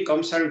operation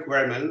becomes a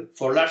requirement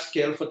for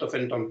large-scale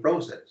photofenton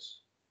process.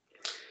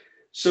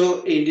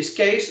 So in this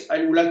case,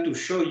 I would like to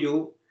show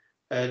you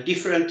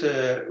different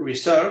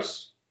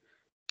results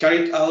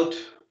carried out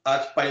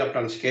at pilot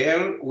plant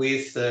scale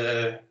with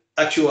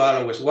actual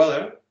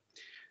wastewater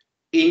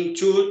in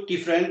 2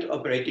 different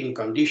operating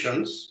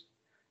conditions,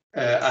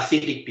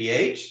 acidic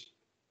pH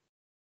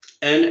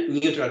and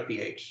neutral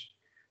pH.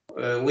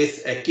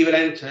 With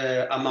equivalent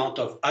amount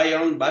of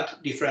iron,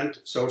 but different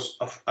source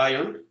of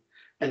iron,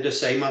 and the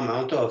same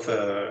amount of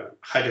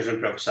hydrogen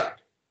peroxide.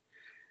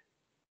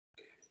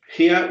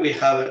 Here we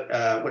have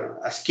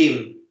a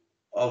scheme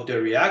of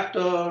the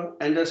reactor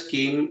and a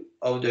scheme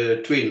of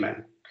the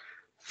treatment.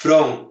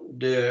 From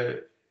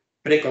the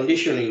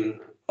preconditioning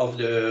of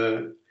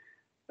the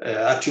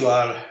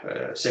actual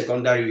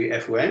secondary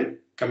effluent,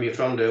 coming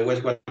from the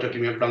wastewater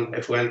treatment plant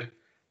effluent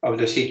of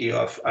the city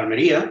of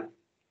Almeria.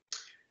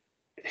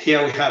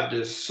 Here we have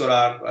the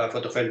solar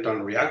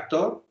photofenton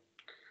reactor,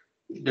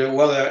 the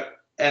water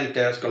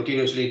enters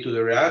continuously to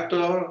the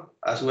reactor,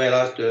 as well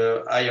as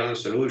the ion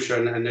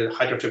solution and the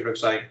hydrogen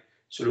peroxide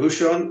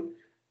solution,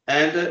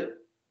 and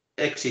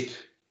exit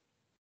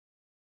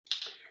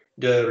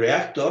the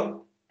reactor.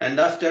 And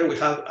after, we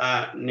have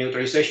a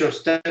neutralization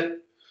step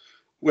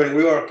when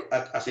we work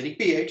at acidic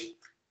pH,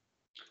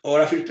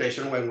 or a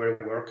filtration when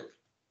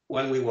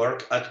we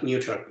work at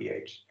neutral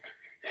pH.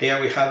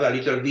 Here we have a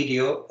little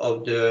video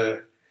of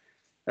the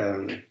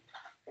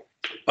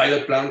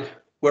pilot plant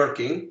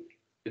working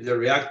with the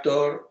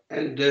reactor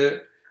and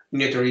the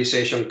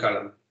neutralization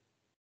column.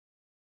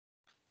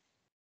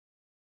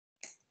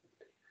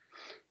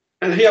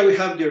 And here we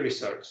have the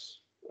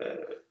results.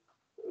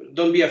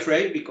 Don't be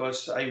afraid,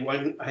 because I'm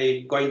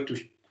going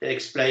to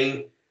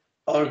explain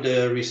all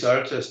the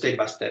results step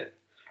by step.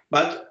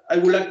 But I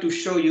would like to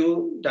show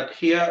you that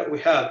here we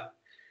have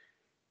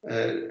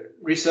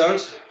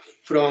results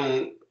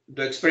from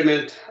the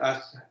experiment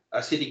at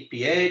acidic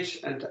pH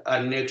and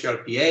at neutral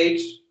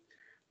pH,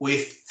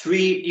 with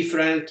 3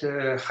 different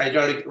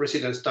hydraulic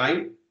residence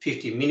time,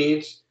 15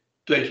 minutes,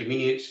 20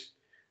 minutes,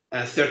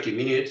 and 30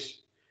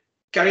 minutes,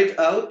 carried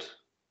out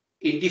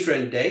in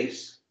different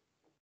days,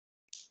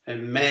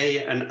 in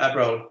May and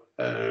April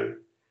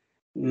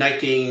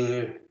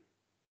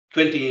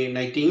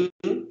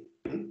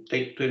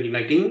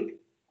 2019,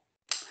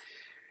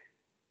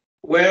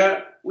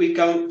 where we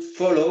can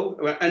follow,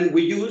 and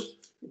we use,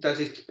 that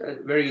is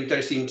very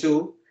interesting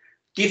too,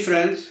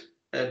 different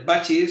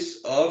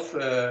batches of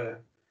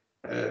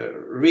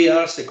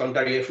real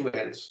secondary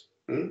effluents,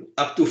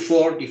 up to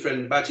 4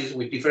 different batches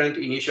with different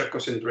initial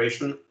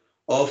concentration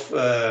of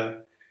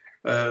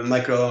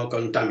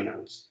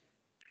microcontaminants.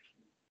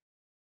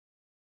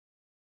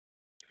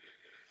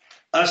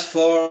 As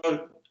for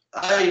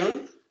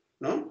iron,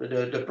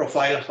 the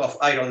profiles of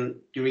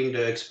iron during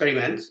the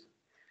experiments,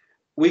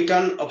 we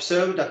can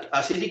observe that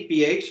acidic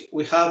pH,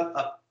 we have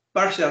a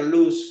partial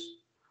loss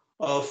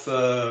of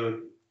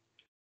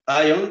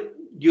iron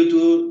due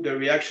to the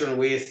reaction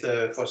with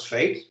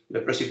phosphate, the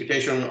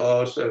precipitation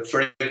of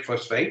ferric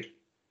phosphate.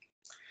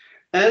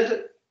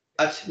 And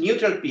at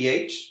neutral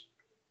pH,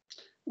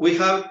 we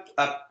have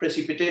a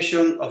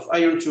precipitation of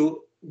iron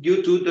 2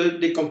 due to the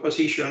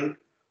decomposition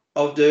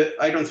of the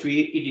iron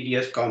 3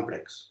 EDDS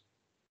complex.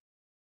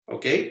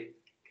 Okay?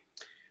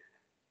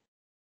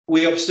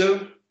 We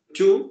observe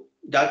too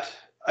that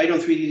iron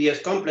 3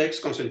 EDDS complex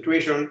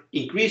concentration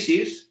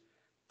increases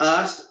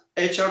as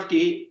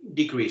HRT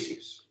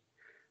decreases.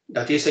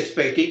 That is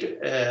expected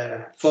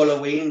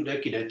following the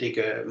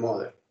kinetic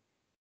model.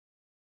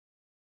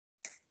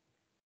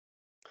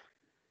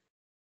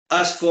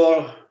 As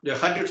for the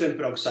hydrogen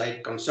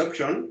peroxide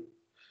consumption,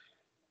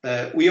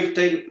 we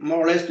obtain more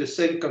or less the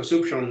same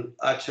consumption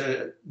at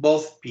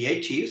both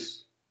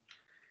pHs.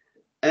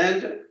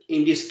 And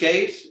in this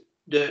case,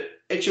 the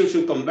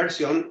HO2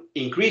 conversion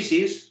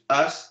increases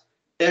as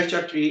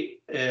HRT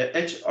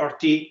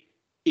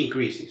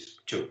increases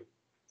too.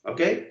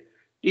 Okay?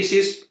 This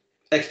is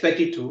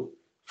expected to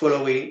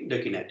following the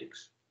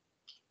kinetics.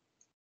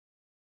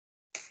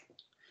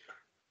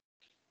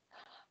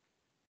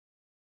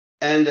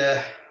 And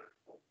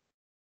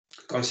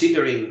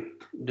considering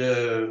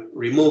the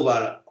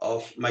removal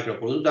of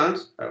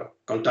micropollutants,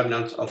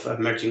 contaminants of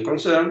emerging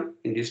concern,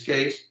 in this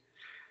case,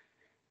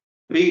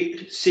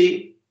 we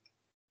see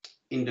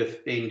in the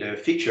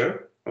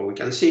picture, or we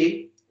can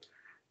see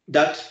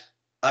that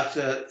at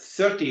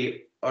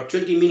 30 or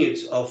 20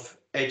 minutes of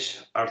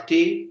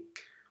HRT,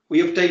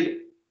 we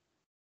obtain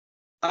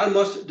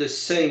almost the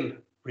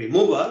same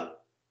removal,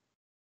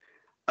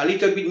 a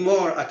little bit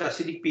more at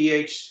acidic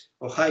pH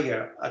or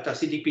higher at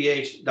acidic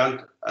pH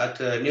than at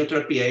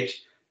neutral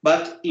pH,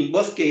 but in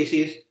both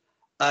cases,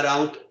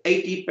 around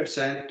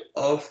 80%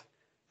 of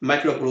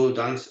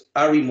micropollutants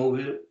are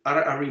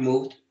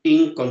removed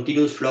in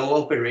continuous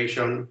flow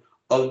operation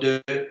of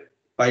the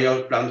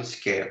pilot plant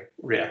scale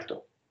reactor.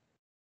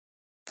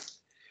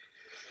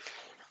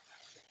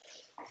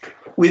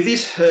 With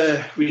these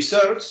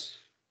results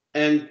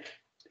and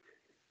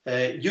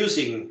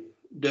using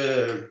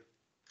the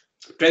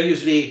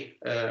previously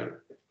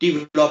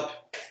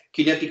developed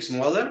kinetics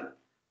model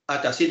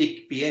at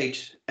acidic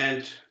pH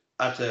and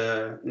at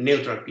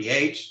neutral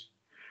pH,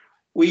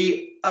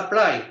 we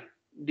apply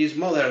these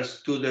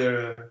models to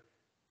the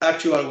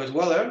actual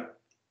wastewater,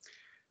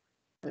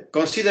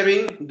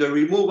 considering the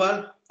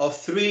removal of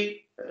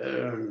 3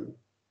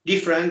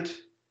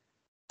 different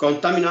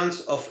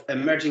contaminants of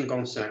emerging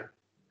concern: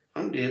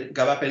 the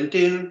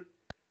gabapentin,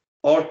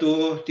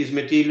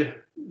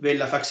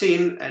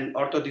 ortho-dismethyl-venlafaxine, and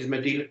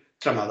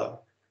ortho-dismethyl-tramadol.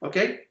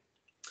 Okay,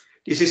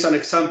 this is an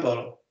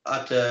example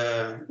at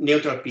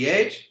neutral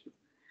pH,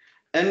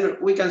 and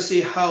we can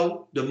see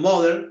how the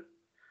model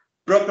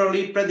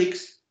properly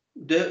predicts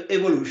the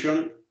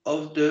evolution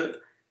of the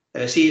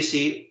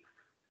CEC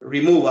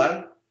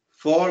removal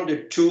for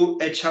the 2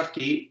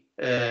 HRT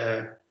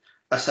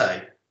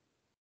aside.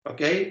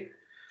 Okay,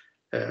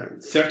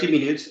 30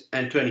 minutes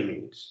and 20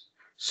 minutes.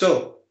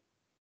 So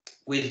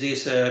with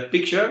this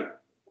picture,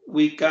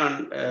 we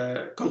can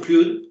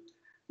conclude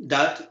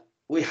that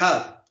we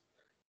have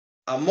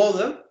a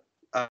model,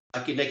 a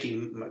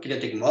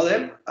kinetic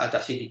model at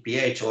acidic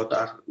pH or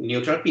at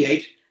neutral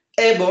pH,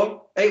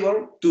 able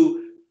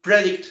to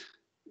predict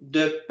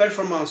the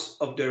performance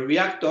of the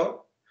reactor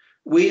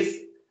with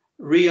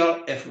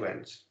real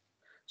effluents.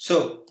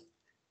 So,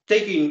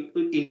 taking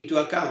into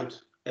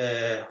account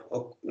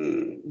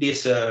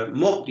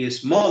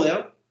this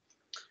model,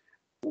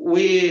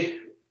 we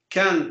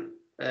can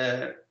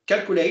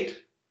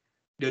calculate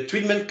the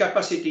treatment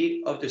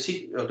capacity of the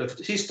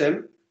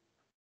system,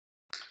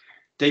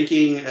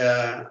 taking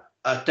a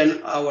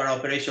 10-hour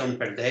operation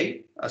per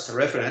day as a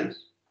reference.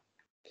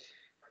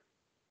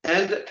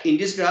 And in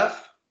this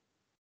graph,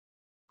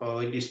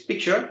 or in this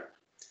picture,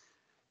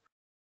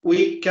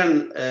 we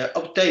can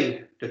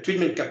obtain the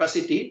treatment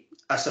capacity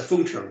as a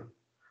function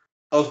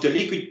of the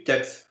liquid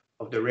depth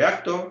of the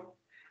reactor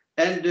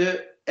and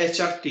the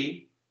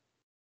HRT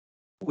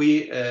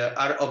we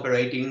are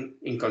operating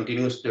in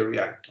continuous the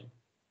reactor.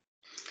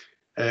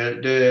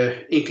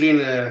 The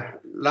inclined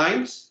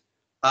lines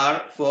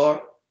are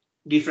for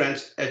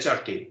different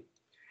HRT,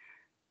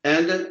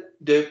 and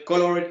the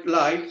colored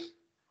lines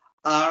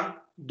are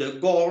the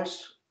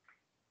goals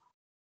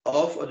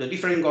of the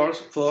different goals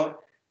for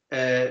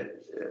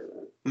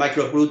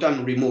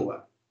micropollutant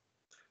removal.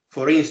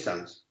 For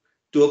instance,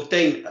 to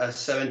obtain a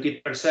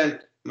 70%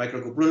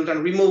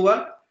 micropollutant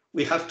removal,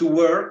 we have to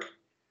work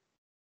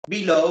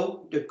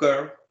below the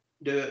curve,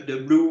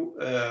 the blue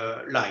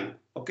line,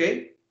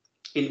 okay,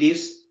 in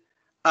this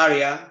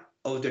area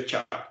of the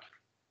chart.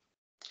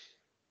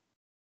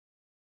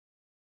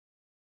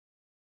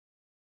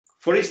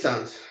 For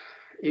instance,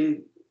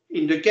 in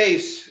the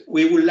case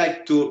we would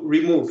like to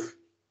remove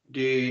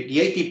the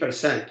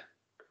 80%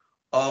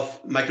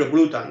 of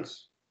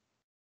micropollutants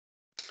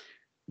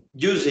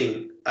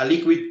using a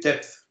liquid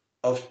depth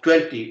of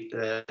 20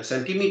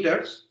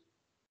 centimeters,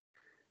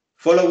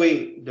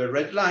 following the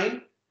red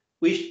line,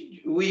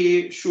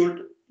 we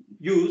should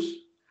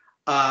use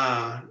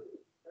a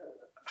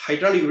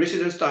hydraulic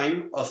residence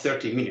time of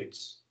 30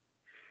 minutes.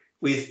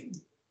 With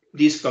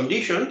these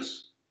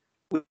conditions,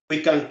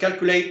 we can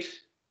calculate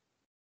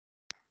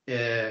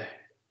in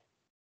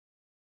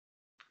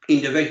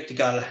the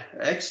vertical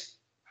X,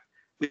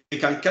 we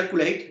can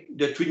calculate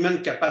the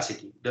treatment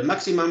capacity, the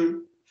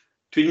maximum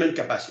treatment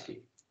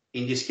capacity.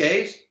 In this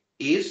case,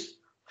 is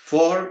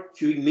 4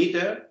 cubic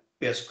meters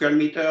per square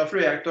meter of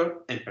reactor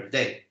and per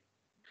day.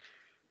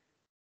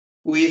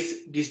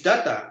 With this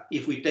data,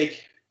 if we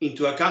take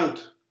into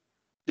account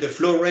the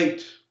flow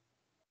rate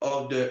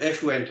of the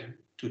effluent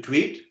to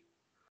treat,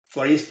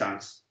 for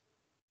instance,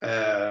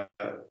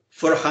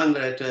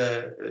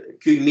 400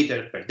 cubic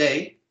meters per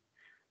day,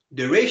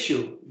 the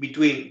ratio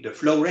between the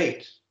flow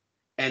rate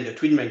and the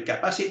treatment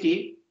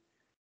capacity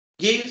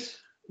gives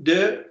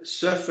the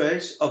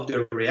surface of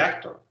the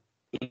reactor,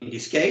 in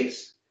this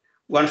case,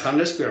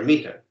 100 square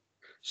meters.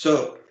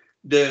 So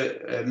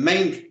the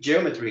main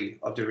geometry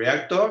of the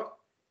reactor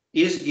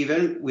is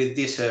given with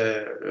this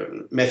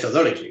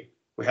methodology.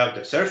 We have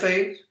the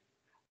surface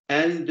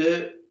and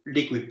the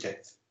liquid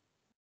depth.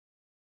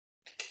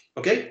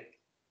 Okay?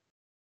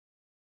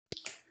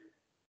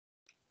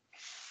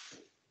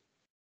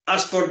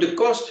 As for the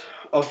cost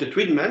of the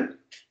treatment,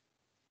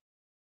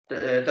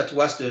 that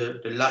was the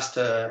last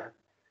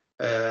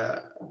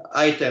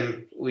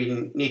item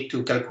we need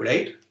to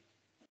calculate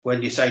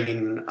when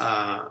designing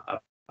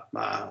a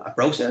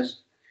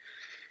process.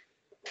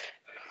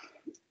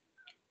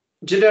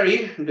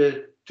 Generally,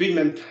 the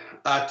treatment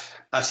at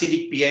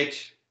acidic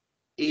pH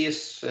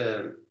is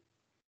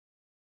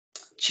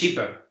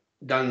cheaper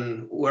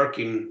than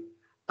working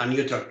at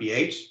neutral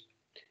pH.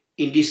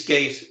 In this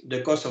case,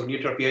 the cost of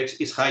neutral pH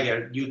is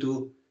higher due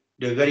to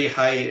the very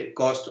high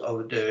cost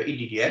of the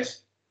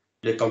EDDS,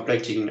 the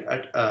completing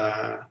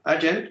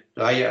agent,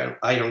 the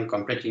iron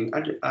completing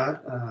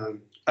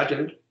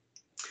agent.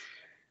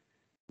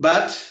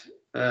 But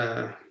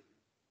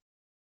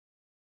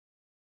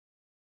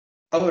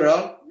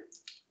overall,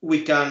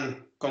 we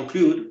can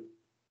conclude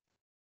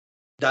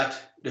that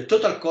the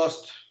total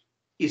cost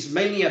is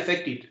mainly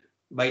affected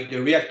by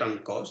the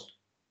reactant cost,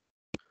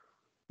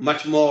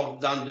 much more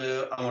than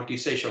the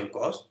amortization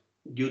cost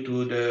due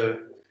to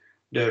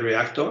the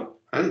reactor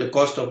and the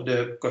cost of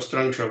the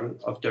construction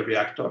of the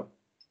reactor.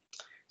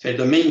 So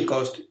the main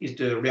cost is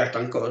the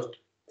reactant cost,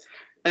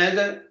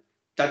 and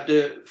that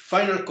the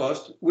final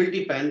cost will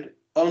depend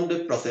on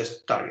the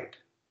process target.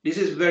 This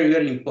is very,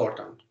 very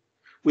important.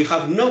 We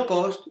have no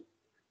cost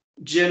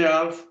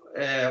general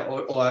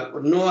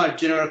or no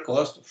general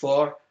cost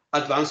for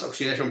advanced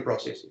oxidation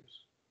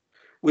processes.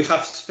 We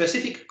have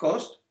specific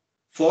cost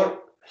for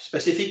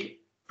specific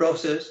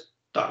process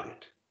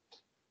target.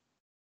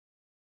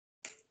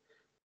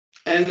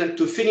 And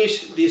to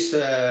finish this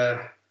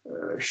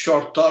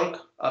short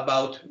talk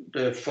about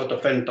the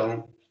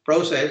Fenton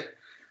process,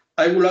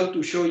 I would like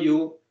to show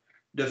you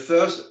the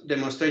first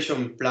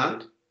demonstration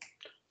plant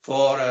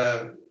for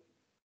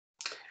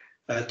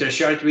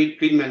tertiary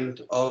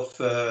treatment of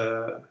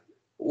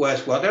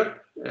wastewater,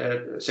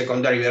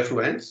 secondary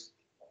effluents,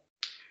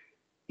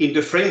 in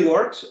the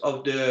frameworks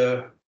of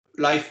the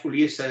life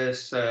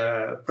Ulysses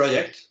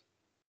project,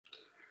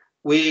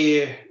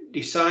 we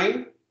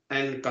designed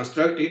and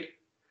constructed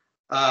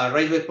a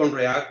raised pond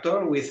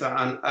reactor with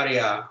an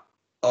area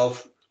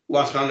of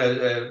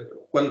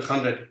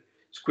 100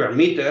 square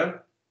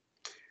meter,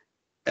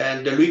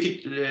 and the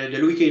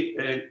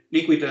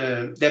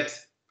liquid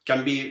depth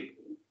can be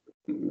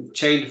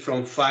changed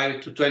from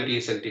 5 to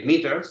 20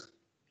 centimeters.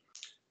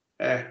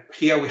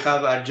 Here we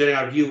have a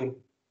general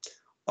view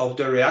of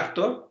the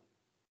reactor,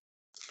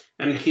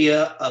 and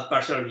here a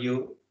partial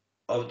view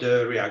of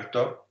the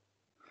reactor,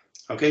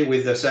 okay,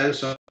 with the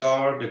sensor,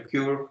 the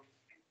curve,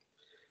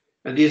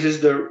 and this is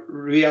the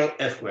real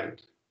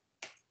effluent.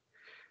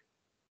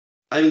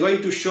 I'm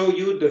going to show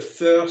you the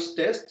first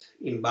test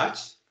in batch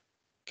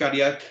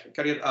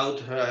carried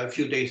out a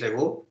few days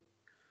ago,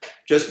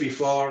 just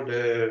before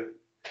the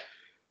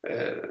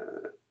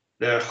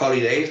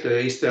holidays,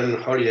 the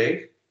Eastern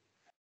holiday.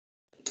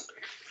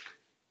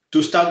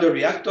 To start the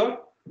reactor,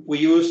 we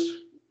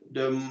use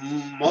the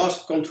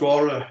most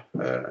controlled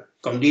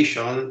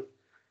condition,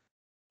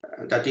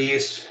 that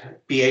is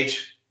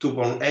pH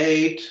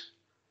 2.8,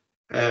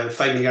 5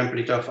 milligrams per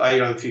liter of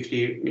iron,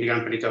 50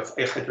 milligrams per liter of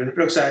hydrogen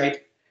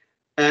peroxide,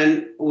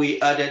 and we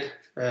added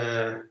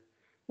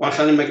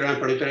 100 micrograms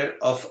per liter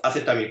of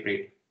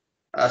acetamiprid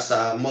as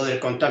a model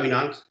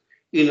contaminant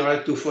in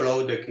order to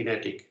follow the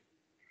kinetic.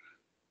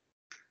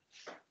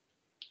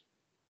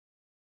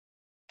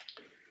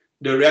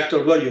 The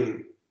reactor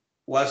volume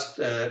was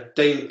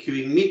 10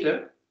 cubic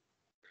meter,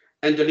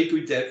 and the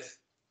liquid depth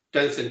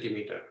 10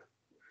 centimeter.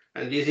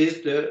 And this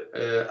is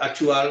the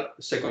actual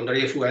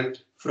secondary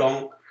effluent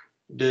from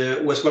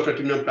the wastewater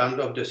treatment plant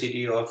of the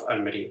city of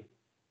Almeria.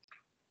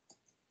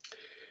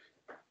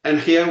 And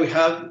here we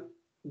have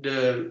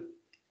the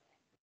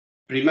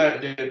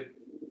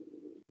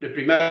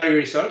primary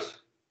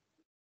results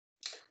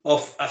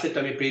of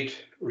acetamiprid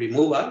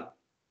removal.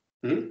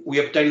 We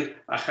obtain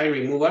a high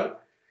removal.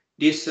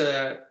 This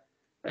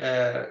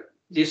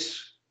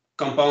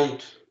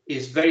compound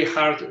is very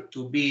hard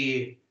to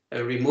be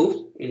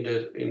removed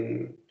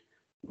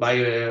by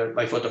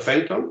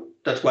photofenton.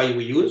 That's why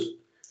we use.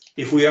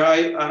 If we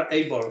are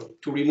able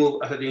to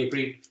remove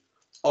acetamiprid,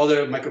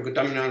 other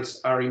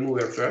microcontaminants are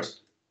removed first.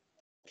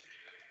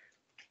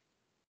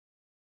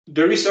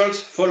 The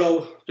results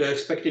follow the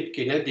expected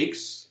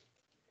kinetics,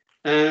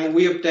 and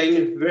we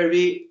obtain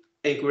very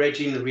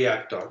encouraging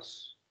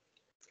reactors.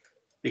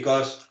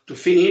 Because to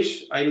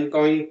finish, I'm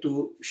going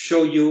to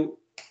show you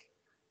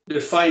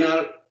the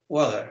final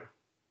water.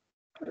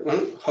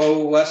 How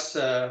was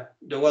the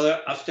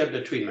water after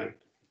the treatment?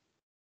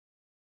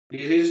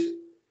 This is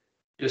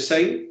the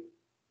same,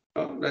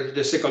 that is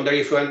the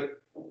secondary effluent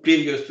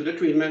previous to the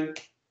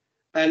treatment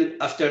and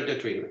after the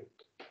treatment.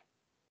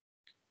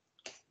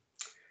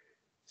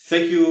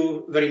 Thank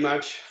you very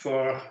much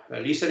for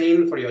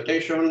listening, for your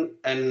attention,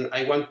 and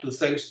I want to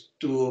thank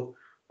to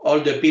all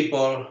the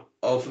people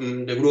of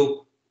the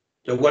group,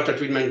 the water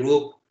treatment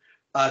group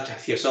at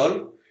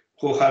CIESOL,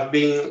 who have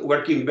been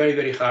working very,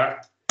 very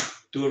hard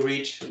to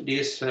reach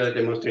this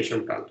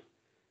demonstration plant.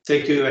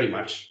 Thank you very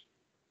much.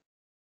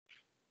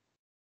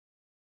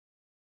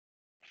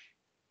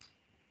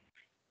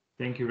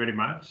 Thank you very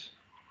much,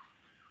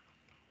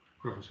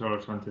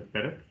 Professor Sanchez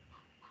Perez.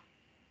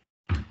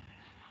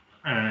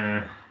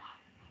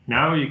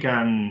 Now you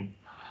can.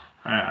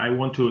 I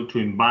want to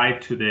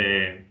invite to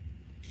the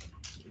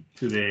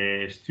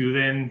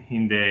student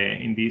in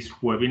this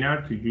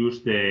webinar to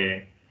use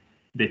the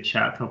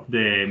chat of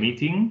the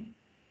meeting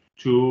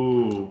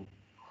to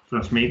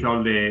transmit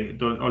all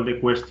the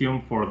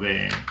questions for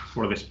the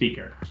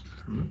speaker.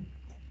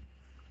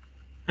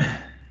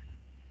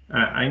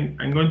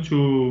 I'm going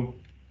to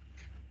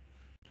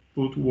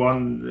put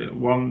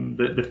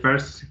the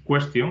first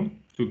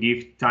question to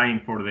give time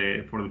for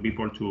the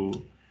people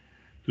to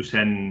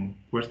send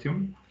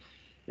questions.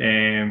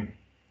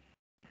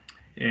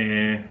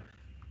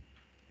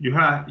 You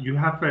have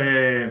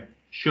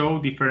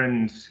shown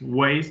different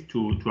ways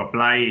to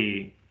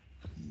apply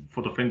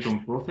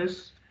photofenton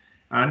process,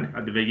 and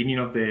at the beginning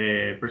of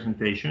the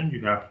presentation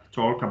you have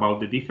talked about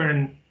the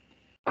different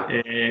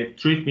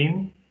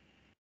treatment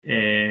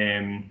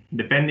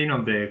depending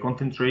on the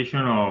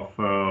concentration of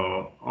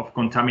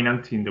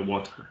contaminant in the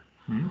water,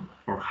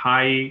 for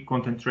high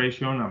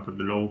concentration and for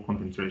the low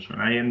concentration.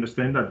 I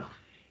understand that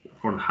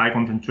for high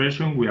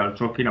concentration we are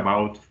talking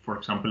about, for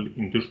example,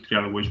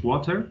 industrial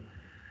wastewater,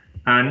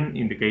 and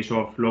in the case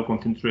of low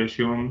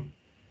concentration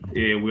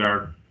we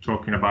are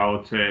talking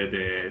about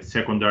the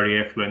secondary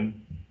effluent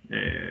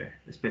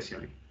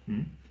especially.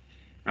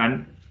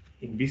 And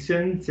in this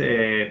sense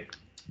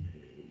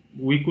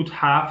we could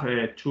have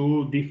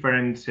two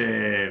different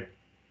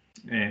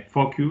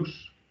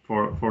focus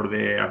for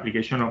the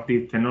application of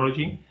this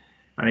technology.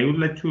 And I would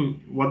like to,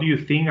 what do you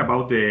think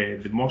about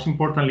the most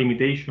important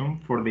limitation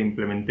for the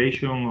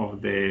implementation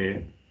of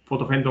the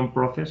photofenton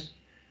process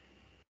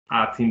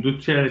at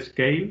industrial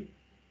scale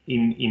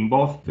in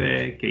both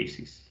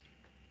cases?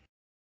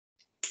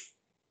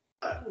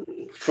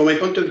 From my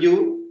point of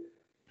view,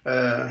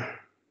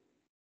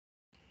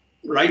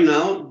 right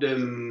now,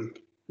 the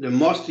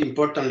most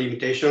important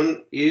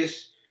limitation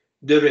is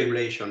the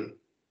regulation,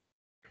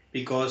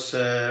 because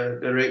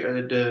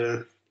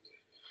the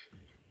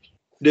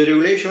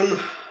regulation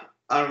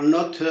are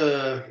not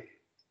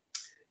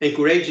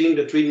encouraging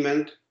the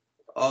treatment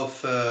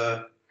of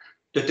the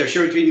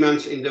tertiary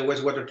treatments in the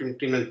wastewater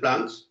treatment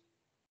plants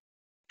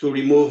to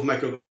remove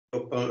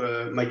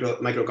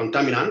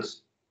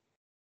microcontaminants.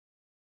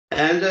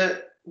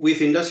 And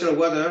with industrial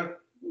water,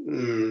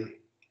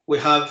 we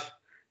have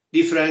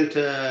different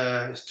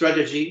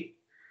strategy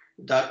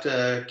that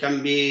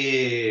can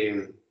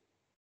be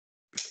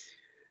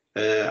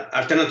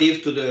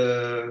alternative to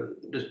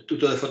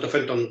the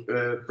Fenton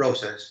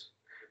process.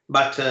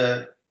 But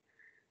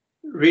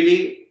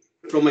really,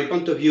 from my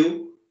point of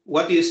view,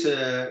 what is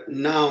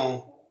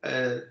now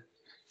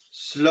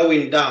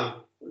slowing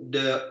down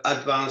the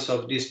advance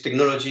of this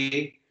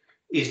technology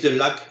is the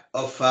lack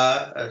of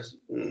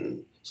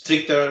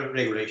stricter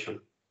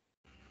regulation.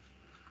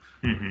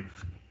 Mm-hmm.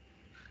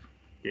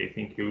 Okay,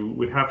 thank you.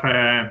 We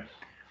have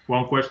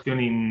one question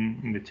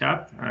in the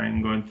chat.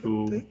 I'm going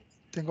to...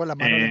 Tengo la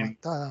mano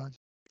levantada.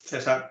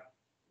 César.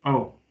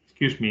 Oh,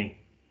 excuse me,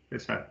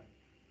 César.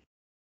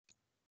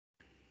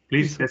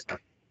 Please, César,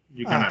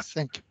 you can ask.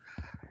 Thank you.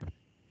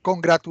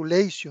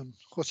 Congratulations,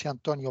 Jose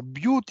Antonio.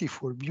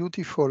 Beautiful,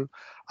 beautiful.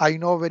 I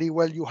know very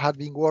well you have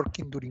been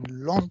working during a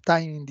long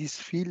time in this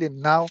field,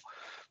 and now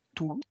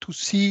to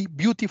see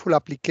beautiful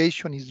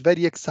application is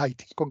very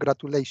exciting.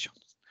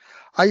 Congratulations.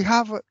 I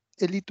have a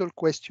little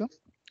question.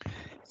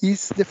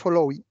 Is the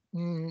following.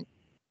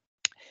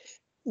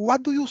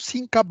 What do you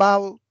think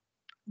about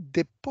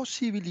the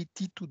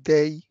possibility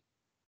today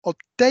of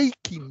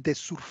taking the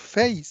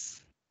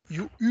surface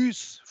you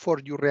use for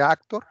your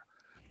reactor,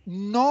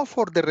 not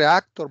for the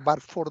reactor,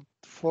 but for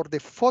the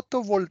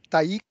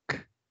photovoltaic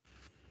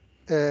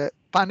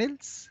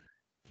panels?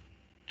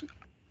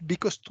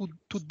 Because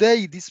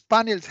today these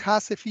panels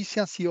has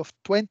efficiency of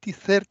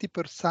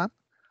 20–30%,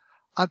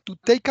 and to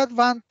take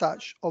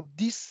advantage of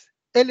this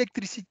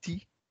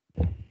electricity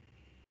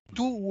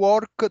to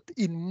work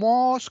in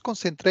most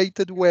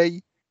concentrated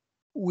way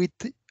with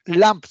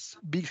lamps,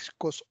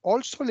 because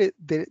also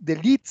the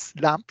LED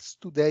lamps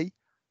today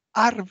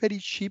are very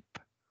cheap,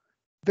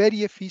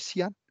 very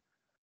efficient.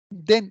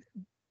 Then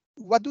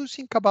what do you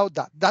think about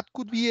that? That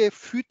could be a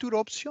future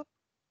option?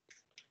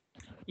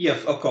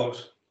 Yes, of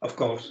course, of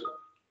course.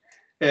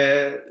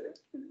 The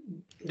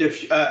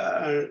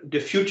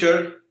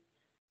future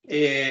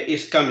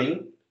is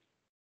coming,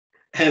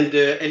 and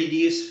the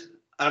LEDs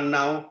are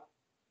now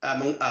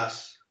among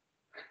us.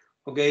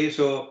 Okay,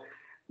 so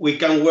we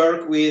can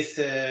work with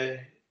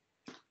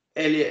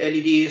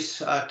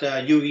LEDs at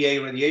UVA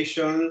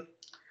radiation.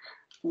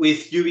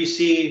 With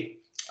UVC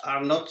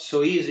are not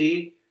so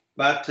easy,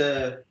 but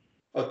to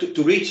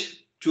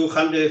reach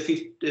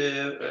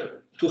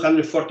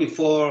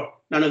 244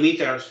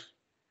 nanometers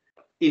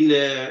in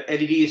the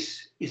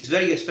LEDs is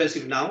very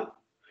expensive now.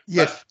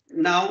 Yes. But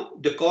now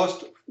the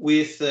cost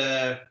with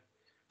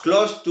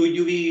close to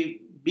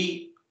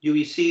UVC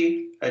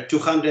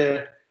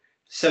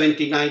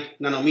 279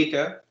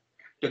 nanometer,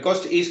 the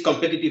cost is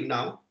competitive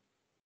now.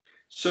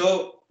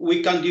 So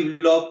we can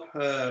develop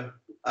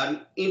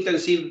an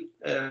intensive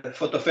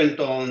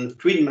photophantom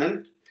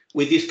treatment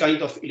with this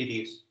kind of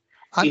LEDs.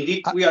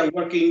 Indeed, we are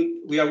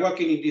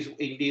working in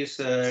this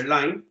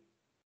line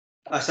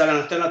as an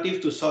alternative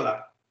to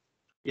solar.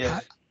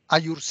 Yes.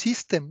 And your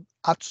system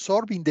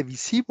absorbing the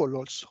visible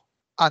also,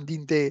 and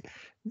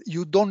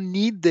you don't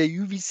need the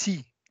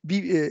UVC.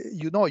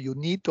 You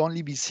need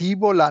only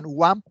visible and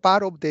one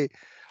part of the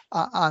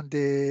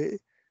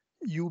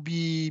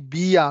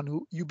UVB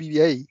and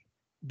UVA.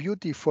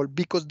 Beautiful,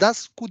 because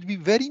that could be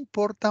very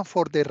important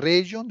for the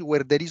region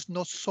where there is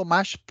not so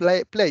much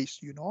place,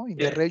 in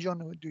the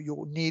region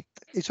you need.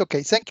 It's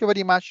okay. Thank you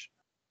very much.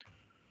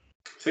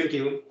 Thank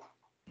you.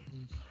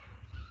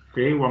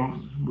 Okay, well,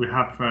 we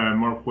have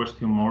more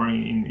question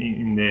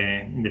in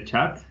the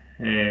chat.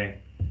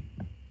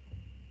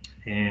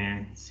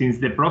 Since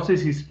the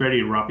process is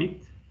very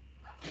rapid,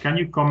 can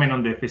you comment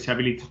on the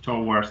feasibility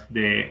towards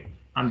the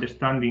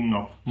understanding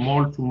of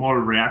mole-to-mole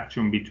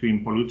reaction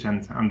between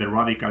pollutants and the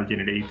radical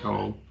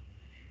generator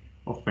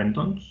of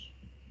phentons?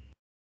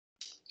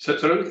 So,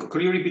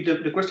 could you repeat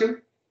the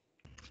question?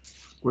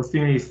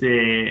 Question is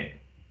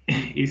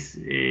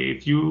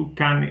if you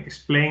can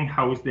explain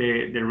how is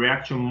the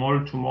reaction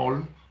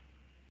mole-to-mole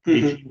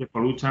between the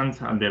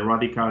pollutants and the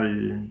radical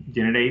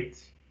generate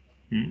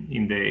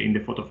in the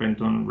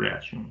photophantom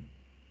reaction,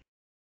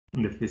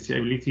 and the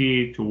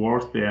feasibility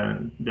towards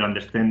the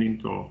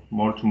understanding of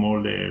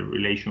mole-to-mole the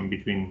relation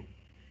between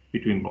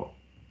both.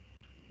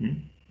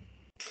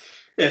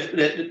 Yes,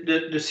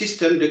 the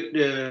system,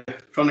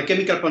 from a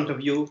chemical point of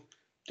view,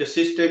 the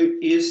system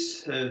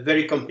is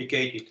very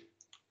complicated.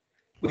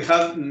 We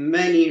have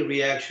many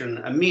reactions,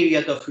 a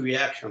myriad of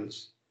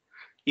reactions.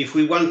 If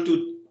we want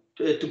to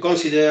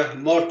consider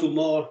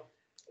mole-to-mole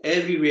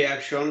every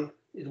reaction,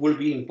 it will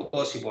be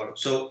impossible.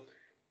 So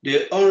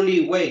the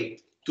only way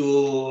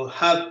to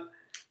have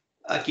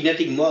a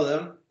kinetic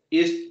model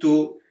is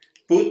to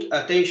put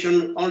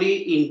attention only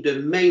in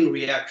the main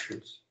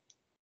reactions,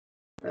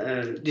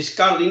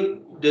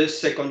 discarding the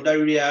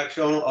secondary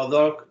reaction or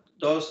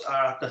those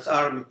that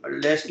are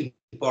less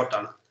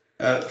important.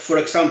 For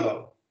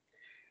example,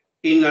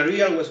 in a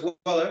real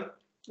wastewater,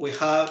 we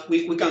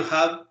can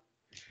have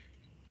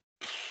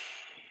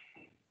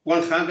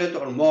 100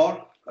 or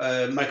more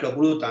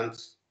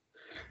micropollutants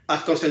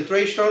at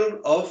concentration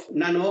of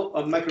nano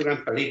or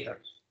microgram per liter.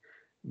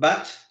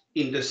 But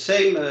in the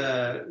same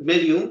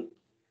medium,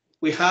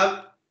 we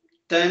have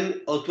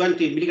 10 or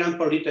 20 milligram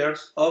per liter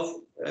of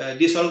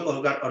dissolved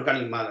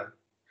organic matter.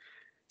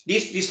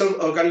 This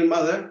dissolved organic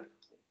matter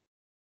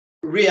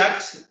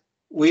reacts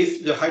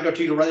with the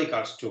hydroxyl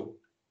radicals too.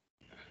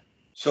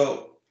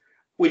 So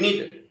we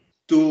need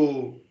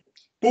to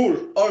pull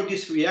all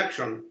this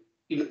reaction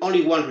in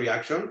only one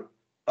reaction,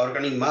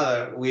 organic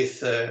matter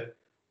with the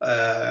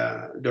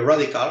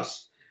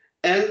radicals,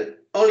 and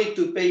only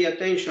to pay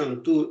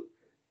attention to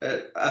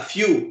a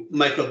few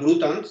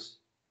micropollutants,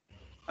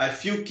 a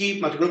few key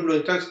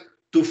micropollutants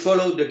to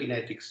follow the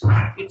kinetics.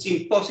 It's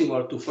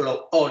impossible to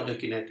follow all the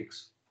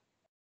kinetics.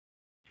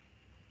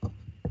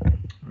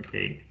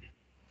 Okay,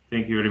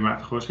 thank you very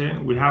much, Jose.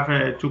 We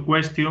have two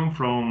questions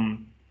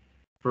from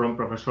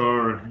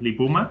Professor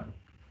Lipuma.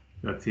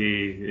 That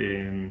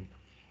is,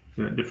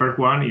 the first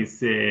one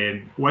is,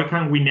 why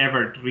can we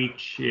never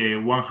reach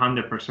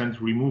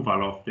 100%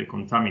 removal of the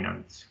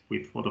contaminants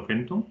with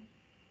photofenton?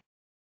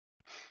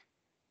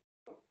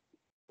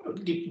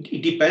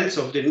 It depends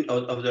of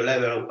the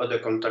level of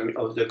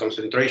the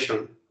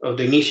concentration, of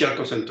the initial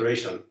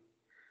concentration.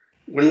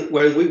 When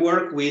we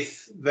work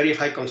with very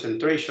high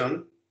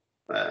concentration,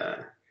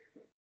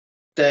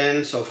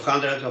 tens of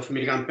hundreds of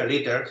milligrams per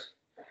liter,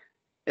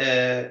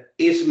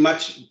 it's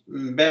much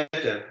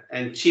better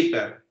and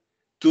cheaper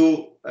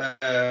to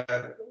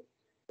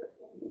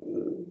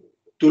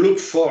look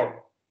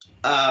for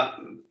a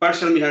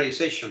partial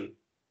mineralization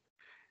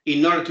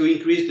in order to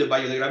increase the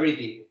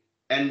biodegradability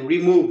and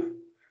remove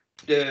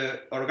the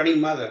organic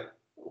matter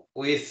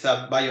with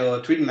a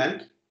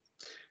biotreatment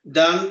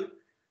than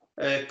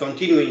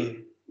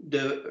continuing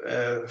the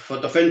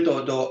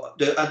photofenton,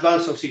 the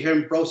advanced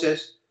oxidation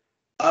process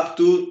up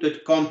to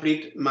the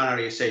complete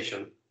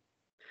mineralization.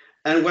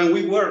 And when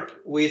we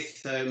work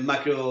with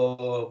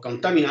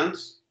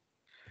microcontaminants,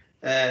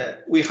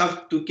 we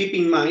have to keep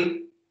in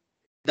mind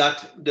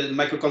that the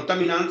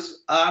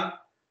microcontaminants are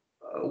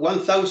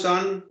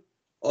 1,000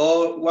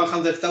 or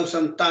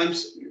 100,000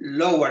 times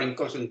lower in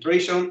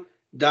concentration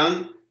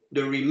than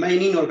the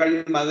remaining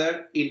organic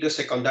matter in the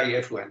secondary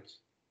effluent.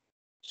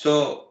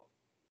 So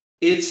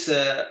it's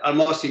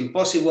almost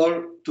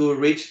impossible to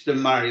reach the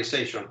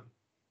mineralization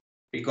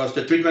because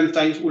the treatment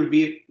times will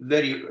be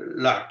very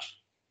large.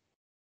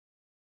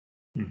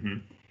 Mm-hmm.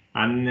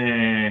 And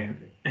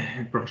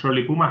Professor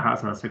Lipuma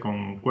has a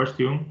second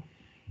question.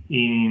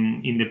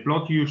 In the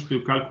plot used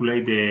to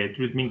calculate the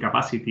treatment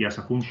capacity as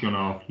a function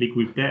of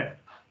liquid depth,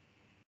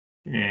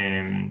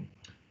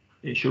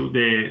 it shows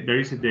there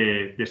is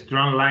the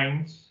strong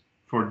lines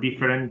for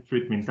different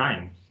treatment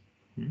times.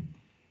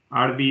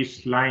 Are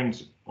these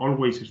lines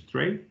always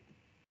straight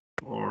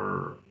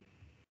or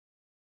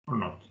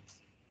not?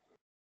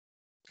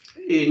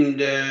 In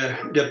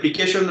the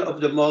application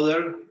of the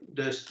model,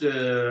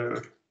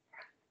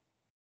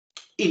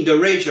 in the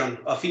region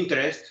of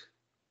interest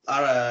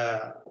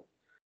are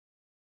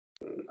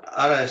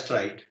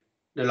straight.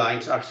 The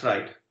lines are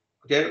straight.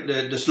 Okay,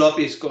 the slope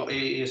is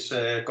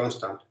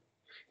constant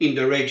in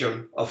the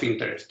region of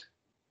interest,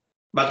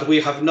 but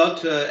we have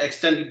not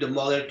extended the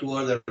model to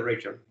other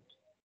regions.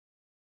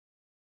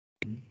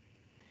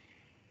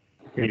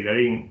 Okay, there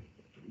is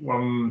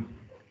one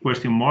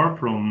question more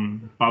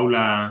from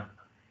Paula.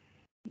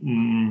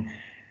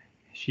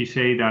 She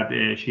said that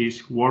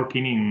she's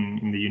working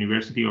in the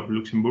University of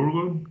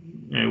Luxembourg,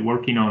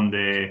 working on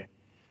the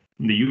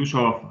use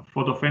of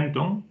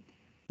photofenton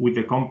with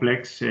the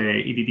complex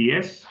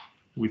EDDS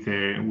with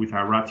a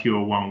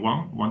ratio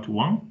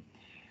 1:1,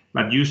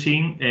 but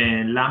using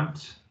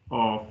lamps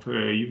of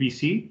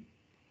UVC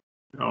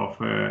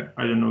of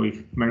I don't know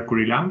if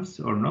mercury lamps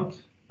or not,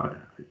 but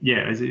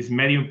yeah, it's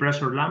medium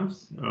pressure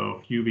lamps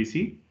of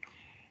UVC.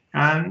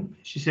 And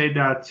she said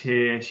that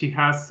she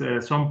has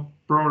some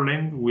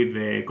problem with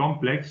the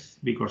complex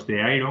because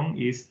the iron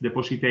is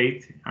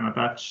deposited and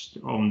attached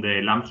on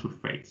the lamp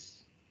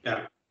surface.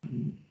 Yeah.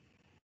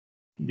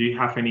 Do you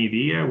have any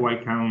idea why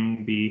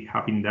can be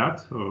having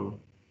that? Or?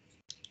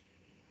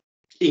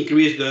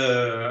 Increase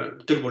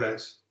the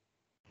turbulence.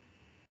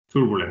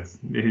 Turbulence.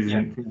 This is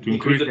yeah. to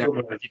increase the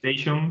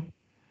agitation.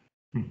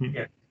 Mm-hmm.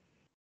 Yeah.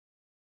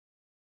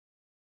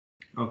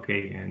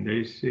 Okay, and there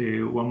is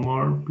one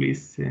more,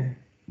 please.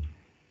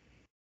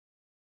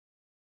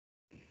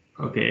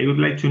 Okay, I would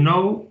like to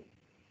know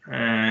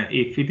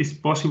if it is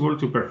possible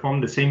to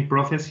perform the same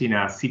process in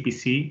a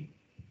CPC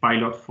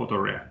pilot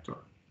photoreactor.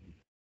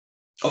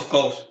 Of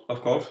course,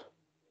 of course.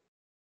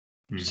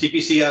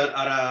 CPC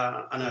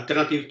are an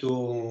alternative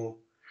to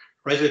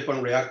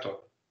reservoir reactor.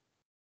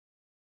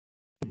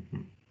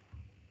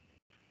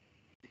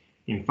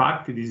 In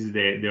fact, this is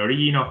the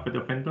origin of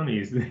Fenton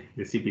is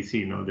the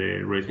CPC, no,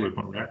 the race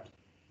weapon reactor.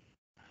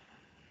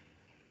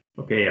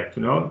 Okay, up to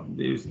now,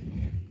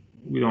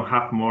 we don't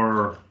have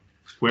more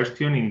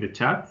question in the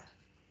chat.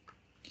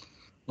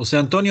 Jose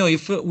Antonio,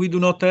 if we do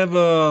not have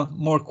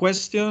more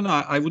question,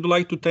 I would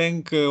like to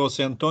thank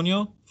Jose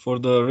Antonio for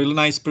the really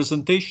nice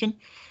presentation.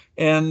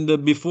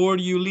 And before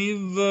you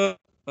leave,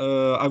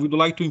 I would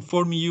like to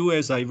inform you,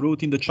 as I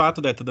wrote in the chat,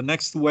 that the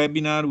next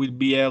webinar will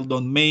be held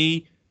on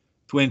May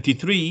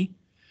 23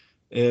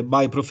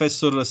 by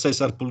Professor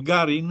Cesar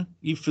Pulgarin.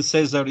 If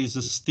Cesar is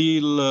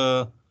still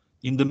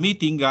in the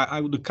meeting, I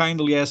would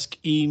kindly ask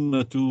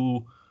him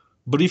to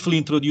briefly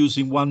introduce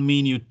in 1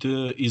 minute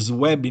his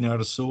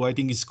webinar. So I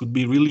think this could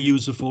be really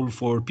useful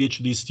for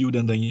PhD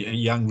student and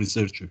young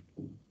researcher.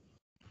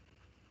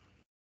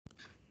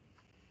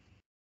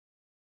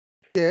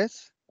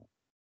 Yes.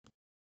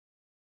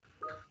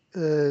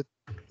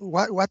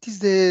 What is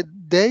the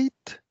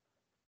date?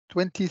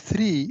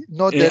 23.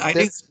 Not that. I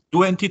think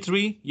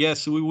 23.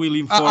 Yes, we will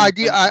inform.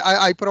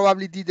 I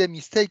probably did a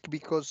mistake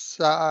because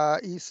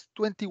it's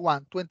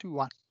 21.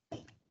 21.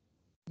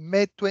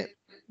 May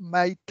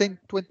 10,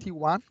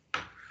 21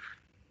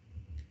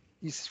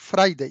 is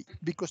Friday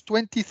because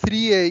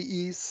 23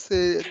 is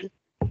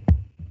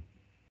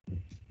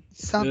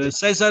Sunday.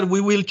 Cesar,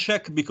 we will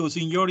check because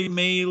in your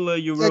email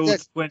you wrote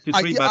yes.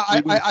 23,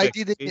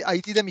 I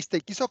did a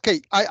mistake. It's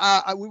okay.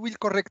 We will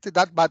correct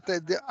that, but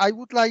I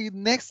would like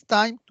next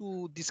time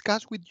to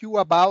discuss with you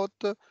about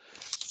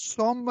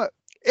some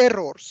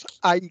errors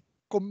I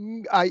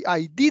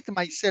did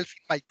myself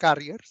in my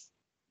careers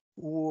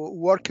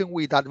working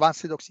with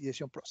advanced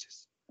oxidation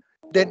process.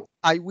 Then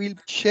I will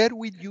share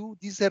with you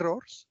these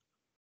errors,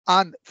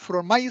 and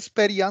from my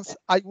experience,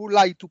 I would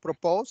like to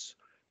propose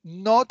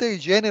not a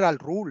general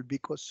rule,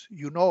 because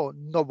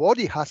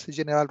nobody has a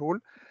general rule,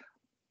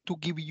 to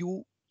give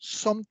you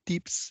some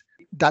tips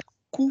that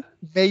could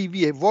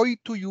maybe avoid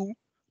to you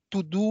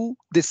to do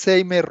the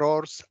same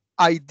errors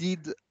I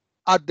did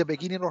at the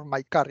beginning of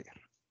my career.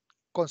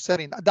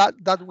 Concerning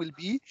that will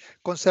be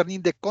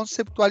concerning the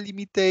conceptual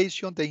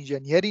limitation, the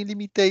engineering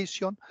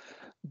limitation,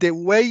 the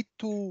way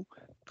to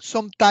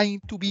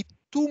sometimes to be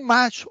too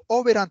much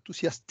over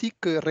enthusiastic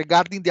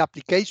regarding the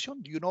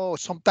application.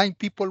 Sometimes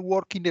people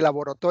work in the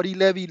laboratory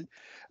level,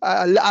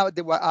 at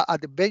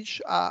the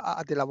bench,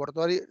 at the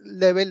laboratory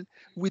level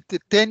with the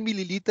 10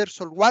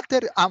 milliliters of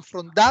water, and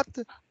from that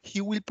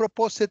he will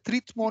propose a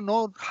treatment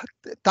of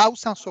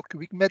thousands of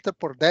cubic meters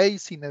per day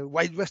in a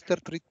wastewater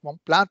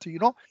treatment plant.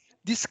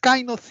 These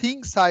kind of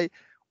things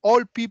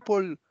all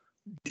people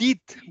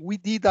we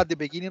did at the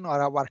beginning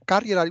of our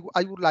career.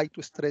 I would like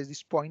to stress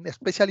this point,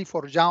 especially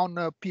for young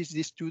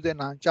PhD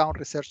students and young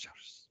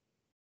researchers.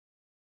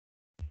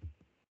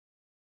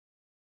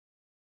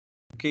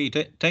 Okay,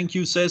 thank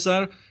you,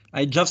 Cesar.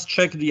 I just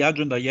checked the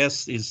agenda.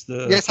 Yes, it's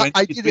the yes,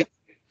 23.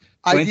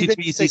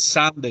 23 is this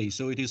Sunday,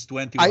 so it is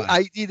 21.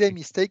 I did a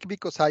mistake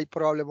because I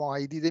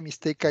did a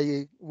mistake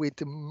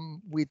with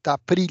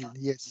April.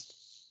 Yes,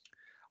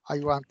 I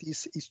want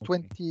is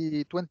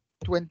 21.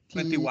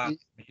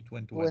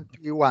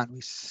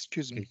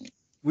 Excuse me.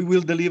 We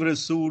will deliver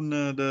soon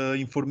the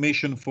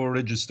information for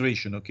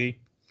registration. Okay.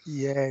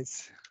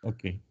 Yes.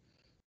 Okay.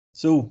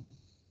 So,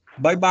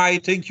 bye.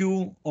 Thank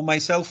you on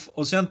myself,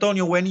 Jose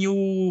Antonio. When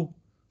you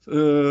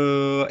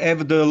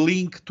have the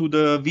link to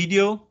the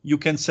video, you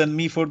can send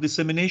me for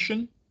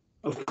dissemination.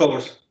 Of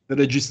course. The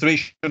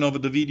registration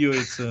of the video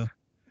is.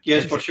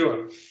 Yes, for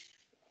sure.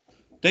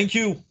 Thank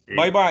you.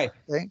 Bye.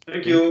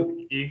 Thank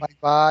you.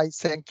 Bye.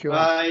 Thank you.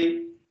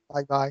 Bye.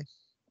 Bye.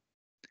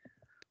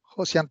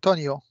 José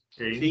Antonio,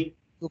 sí.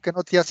 Tú que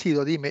no te has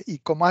ido, dime, ¿y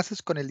cómo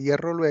haces con el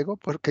hierro luego?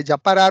 Porque ya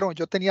pararon.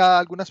 Yo tenía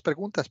algunas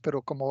preguntas,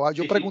 pero como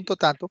yo pregunto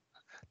tanto,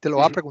 te lo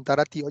voy a preguntar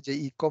a ti. Oye,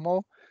 ¿y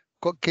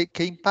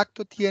qué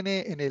impacto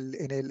tiene en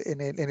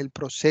el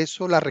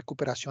proceso la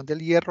recuperación del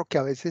hierro? Que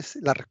a veces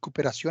la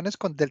recuperación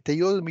del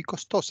tejido es muy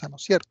costosa, ¿no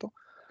es cierto?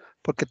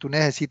 Porque tú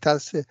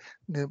necesitas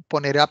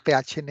poner a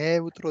pH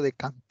neutro,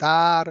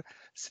 decantar,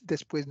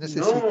 después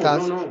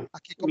necesitas... No.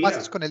 Aquí, ¿cómo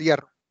haces con el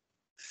hierro?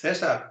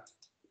 César,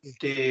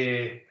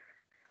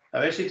 a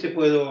ver si te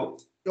puedo...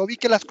 Yo vi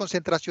que las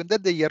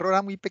concentraciones de hierro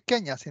eran muy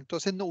pequeñas,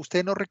 entonces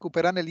ustedes no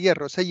recuperan el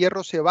hierro. Ese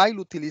hierro se va y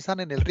lo utilizan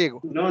en el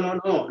riego. No,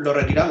 lo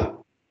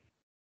retiramos.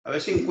 A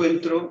ver si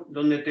encuentro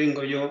dónde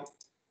tengo yo...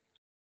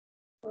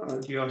 Oh,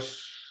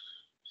 Dios.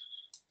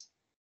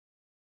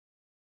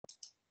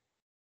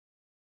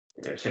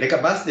 ¿Seré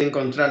capaz de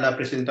encontrar la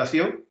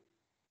presentación?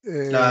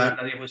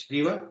 La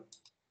diapositiva.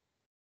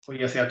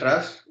 Voy hacia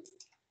atrás.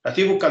 La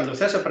estoy buscando,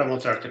 César, para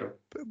mostrártelo.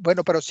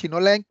 Bueno, pero si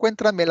no la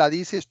encuentras, me la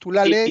dices, tú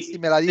la lees y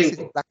me la dices,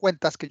 y la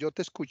cuentas, que yo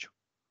te escucho.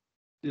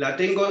 La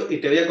tengo y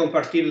te voy a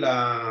compartir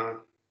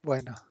la...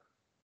 Bueno.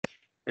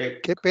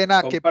 Qué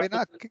pena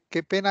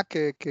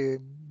que...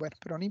 Bueno,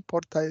 pero no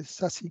importa,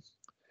 es así.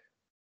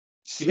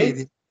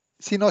 Sí,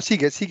 no,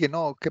 sigue,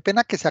 no. Qué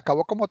pena que se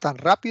acabó como tan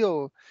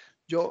rápido.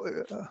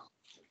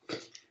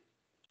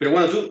 Pero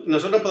bueno,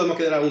 nosotros podemos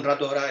quedar un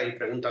rato ahora ahí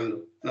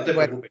preguntando. No te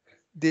preocupes.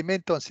 Dime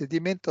entonces,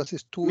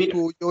 Mira,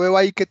 yo veo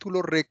ahí que tú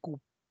lo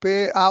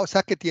recuperas, o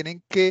sea que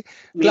tienen que,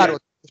 mira, claro,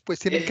 después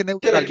tienen que este es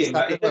el esquema.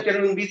 neutralizar de Este es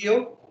nuevo. un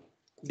vídeo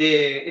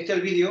este es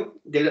el vídeo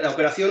de la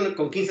operación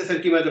con 15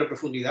 centímetros de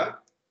profundidad.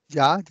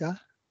 Ya.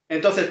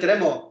 Entonces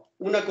tenemos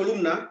una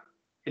columna,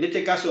 en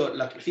este caso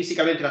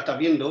físicamente la estás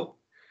viendo,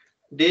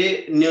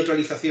 de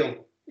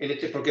neutralización,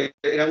 porque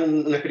era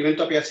un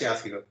experimento a pH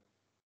ácido,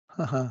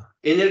 Ajá.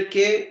 en el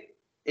que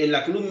en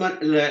la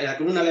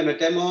columna le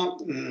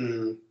metemos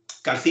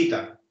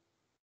calcita,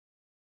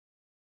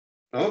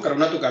 ¿no?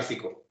 Carbonato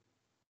cálcico.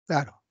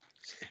 Claro.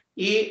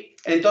 Y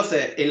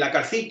entonces en la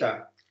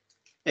calcita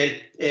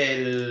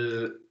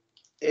el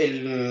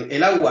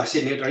agua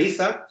se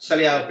neutraliza,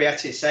 sale a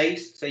pH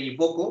 6 y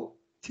poco,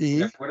 Sí.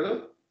 ¿de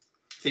acuerdo?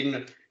 Es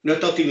decir, no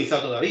está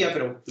optimizado todavía,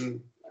 pero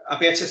a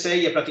pH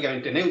 6 es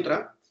prácticamente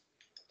neutra.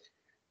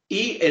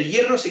 Y el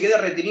hierro se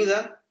queda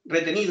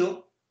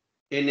retenido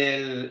en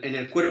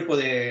el cuerpo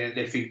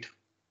del filtro.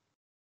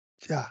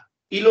 Ya.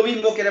 Y lo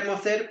mismo queremos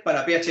hacer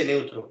para pH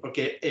neutro,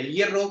 porque el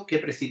hierro que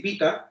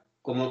precipita,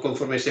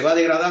 conforme se va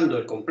degradando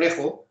el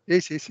complejo,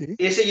 Sí.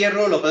 ese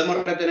hierro lo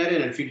podemos retener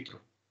en el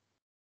filtro.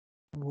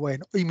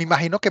 Bueno, y me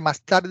imagino que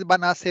más tarde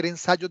van a hacer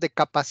ensayos de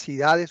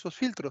capacidad de esos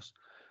filtros.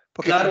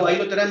 Porque Claro, como, ahí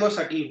lo tenemos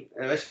aquí.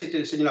 A ver si te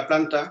enseño la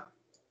planta.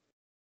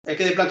 Es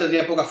que de planta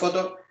tenía pocas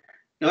fotos.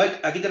 No,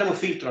 aquí tenemos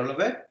filtros, ¿los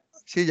ves?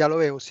 sí, ya lo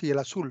veo, sí, el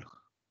azul.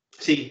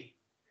 Sí.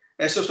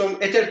 Este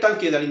es el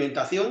tanque de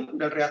alimentación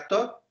del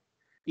reactor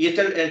y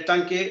este es el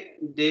tanque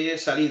de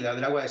salida,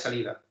 del agua de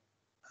salida.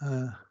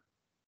 Ah,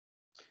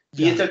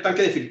 Y este ya, es el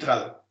tanque de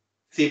filtrado.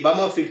 Es decir,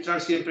 vamos a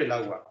filtrar siempre el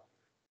agua.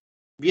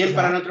 Bien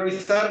para ya.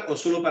 neutralizar o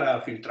solo para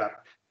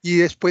filtrar. Y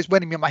después,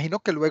 bueno, y me imagino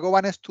que luego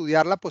van a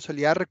estudiar la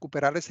posibilidad de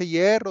recuperar ese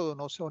hierro,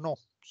 no sé o no.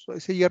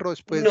 Ese hierro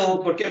después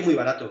No, porque es muy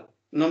barato.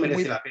 No es muy,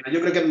 merece la pena. Yo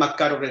creo que es más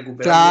caro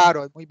recuperarlo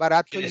claro, es muy que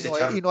barato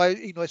desecharlo.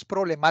 y no es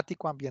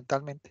problemático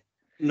ambientalmente.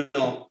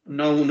 No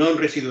un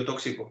residuo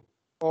tóxico.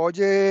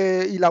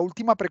 Oye, y la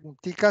última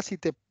preguntita, si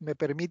me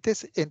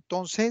permites,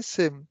 entonces,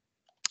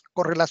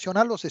 con relación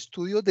a los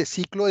estudios de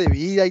ciclo de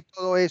vida y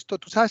todo esto,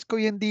 tú sabes que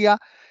hoy en día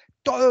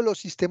todos los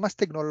sistemas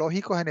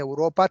tecnológicos en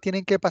Europa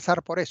tienen que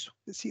pasar por eso,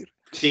 es decir,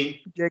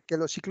 Sí. que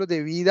los ciclos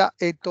de vida,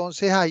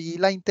 entonces ahí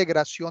la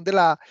integración de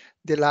la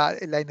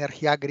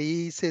energía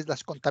grises,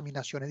 las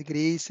contaminaciones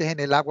grises en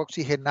el agua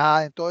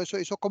oxigenada, en todo eso,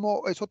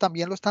 eso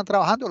también lo están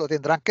trabajando, lo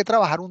tendrán que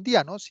trabajar un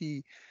día, ¿no?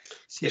 Si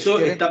Eso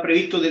quieren. está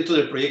previsto dentro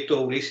del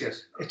proyecto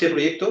Ulises. Este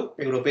proyecto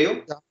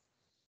europeo, Ya.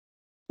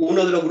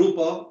 uno de los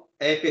grupos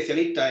es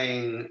especialista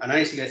en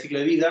análisis del ciclo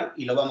de vida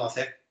y lo vamos a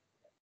hacer.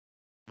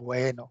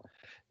 Bueno,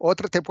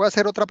 ¿te puedo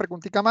hacer otra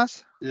preguntita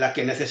más? Las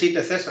que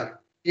necesite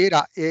César.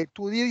 Mira,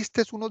 tú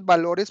diste unos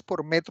valores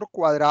por metro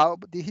cuadrado,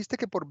 dijiste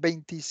que por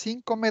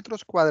 25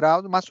 metros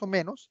cuadrados más o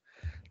menos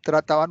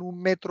trataban 1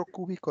 metro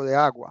cúbico de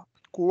agua,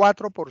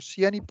 4 por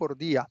 100 y por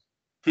día.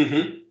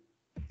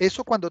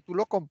 Eso cuando tú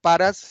lo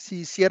comparas,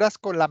 si hicieras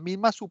con la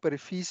misma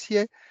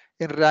superficie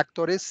en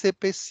reactores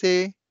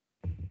CPC,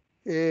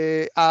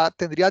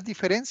 ¿tendrías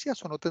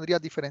diferencias o no tendrías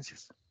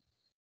diferencias?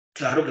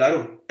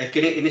 Claro. Es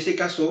que en ese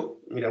caso,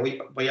 mira,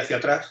 voy hacia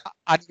atrás.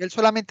 A nivel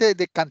solamente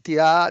de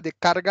cantidad de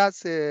cargas.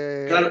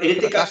 Claro, en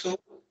este caso,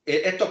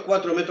 estos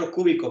 4 metros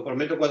cúbicos por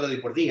metro cuadrado y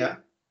por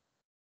día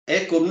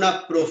es con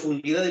una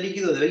profundidad de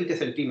líquido de 20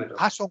 centímetros.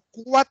 Son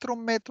 4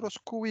 metros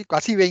cúbicos,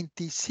 así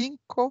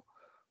 25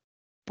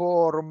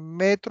 por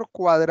metro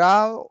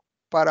cuadrado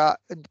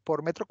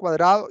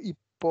y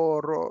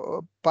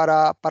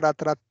para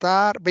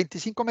tratar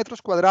 25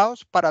 metros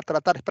cuadrados para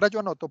tratar, espera, yo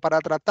anoto, para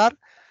tratar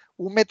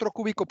 1 metro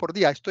cúbico por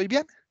día. ¿Estoy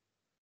bien?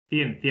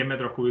 100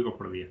 metros cúbicos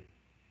por día.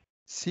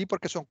 Sí,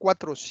 porque son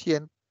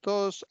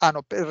 400.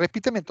 No,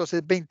 repíteme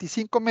entonces,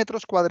 25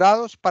 metros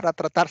cuadrados para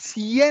tratar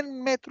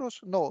 100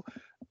 metros, no,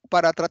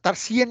 para tratar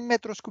 100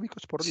 metros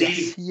cúbicos por día.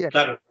 Sí, 100.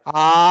 claro.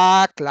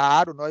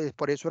 Claro, no,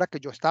 por eso era que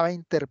yo estaba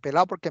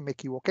interpelado porque me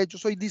equivoqué. Yo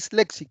soy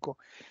disléxico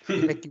y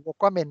me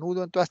equivoco a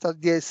menudo en todas estas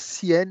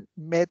 100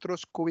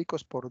 metros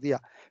cúbicos por día.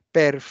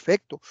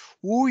 Perfecto.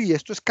 Uy,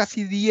 esto es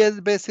casi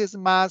 10 veces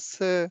más.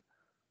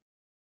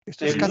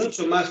 Esto es Es casi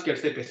mucho más que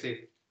el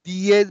CPC.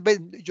 10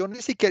 veces. Yo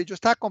ni siquiera, yo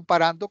estaba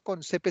comparando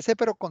con CPC,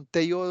 pero con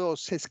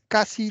TiO2. Es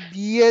casi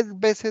 10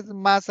 veces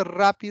más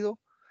rápido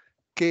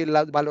que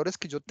los valores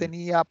que yo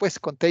tenía, pues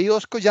con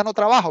TI2 ya no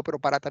trabajo, pero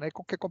para tener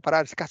con qué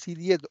comparar, es casi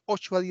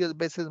 8 a 10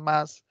 veces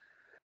más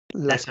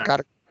las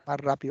cargas más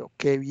rápido.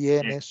 Qué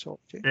bien eso.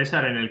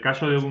 César, en el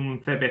caso de un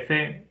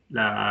CPC,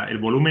 el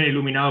volumen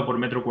iluminado por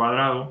metro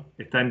cuadrado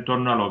está en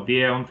torno a los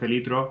 10-11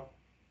 litros,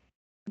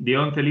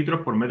 10-11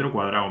 litros por metro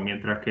cuadrado,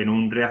 mientras que en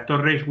un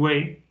reactor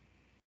Raceway,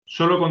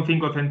 solo con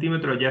 5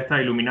 centímetros ya está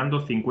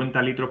iluminando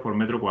 50 litros por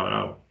metro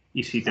cuadrado.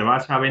 Y si te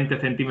vas a 20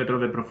 centímetros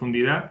de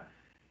profundidad,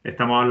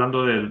 estamos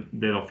hablando de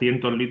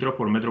 200 litros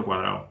por metro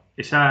cuadrado.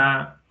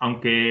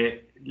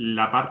 Aunque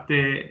la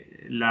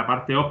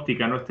parte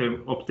óptica no esté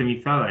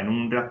optimizada en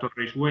un reactor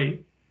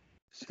Raceway,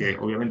 que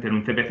obviamente en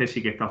un CPC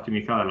sí que está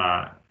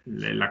optimizada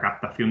la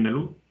captación de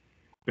luz,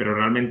 pero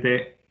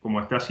realmente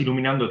como estás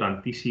iluminando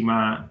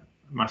tantísima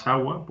más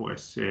agua,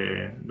 pues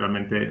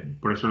realmente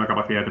por eso la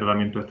capacidad de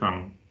tratamiento es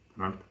tan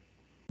alta.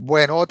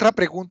 Bueno, otra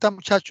pregunta,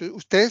 muchachos.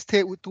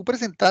 Tú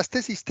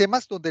presentaste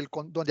sistemas donde,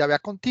 donde había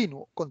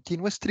continuo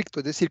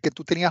estricto, es decir, que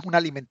tú tenías una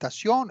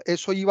alimentación,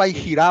 eso iba y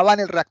giraba en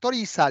el reactor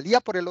y salía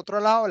por el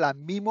otro lado el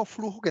mismo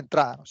flujo que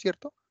entraba, ¿no es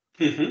cierto?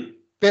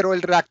 Pero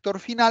el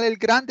reactor final, el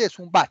grande, es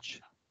un batch.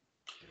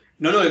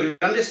 No, no, el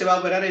grande se va a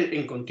operar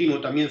en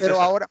continuo también, Pero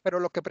César. pero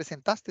lo que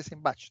presentaste es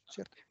en batch,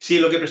 ¿cierto? Sí,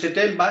 lo que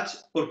presenté en batch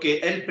porque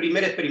es el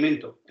primer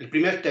experimento, el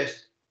primer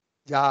test.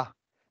 Ya,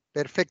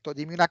 perfecto.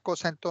 Dime una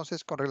cosa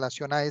entonces con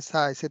relación a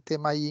ese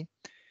tema ahí.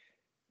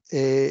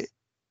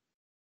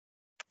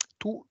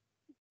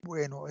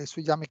 Bueno,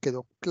 eso ya me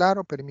quedó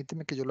claro.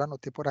 Permíteme que yo lo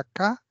anoté por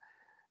acá.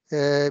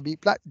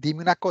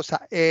 Dime una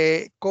cosa,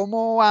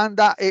 ¿cómo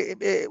anda?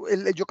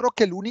 Yo creo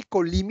que el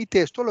único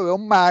límite, esto lo veo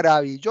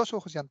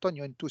maravilloso, José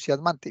Antonio,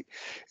 entusiasmante.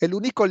 El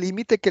único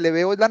límite que le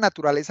veo es la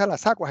naturaleza de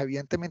las aguas.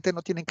 Evidentemente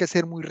no tienen que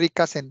ser muy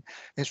ricas en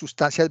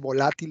sustancias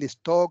volátiles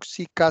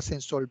tóxicas, en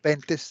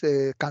solventes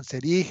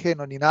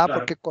cancerígenos, ni nada,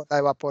 Claro. porque con la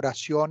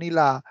evaporación y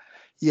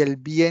el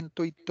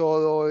viento y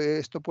todo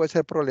esto puede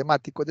ser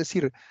problemático. Es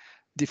decir,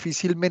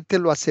 difícilmente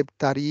lo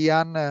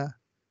aceptarían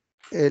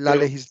la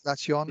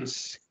legislación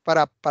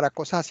para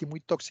cosas así muy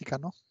tóxicas,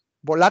 ¿no?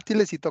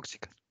 Volátiles y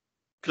tóxicas.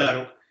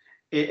 Claro.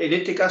 En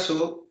este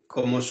caso,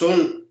 como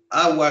son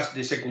aguas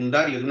de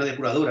secundario de una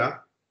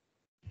depuradora,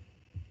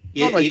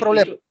 No hay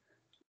problema.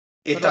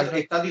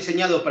 Está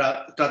diseñado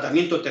para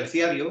tratamiento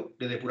terciario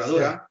de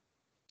depuradora.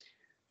 Sí.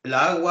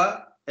 La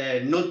agua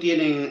no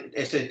tienen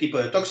ese tipo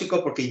de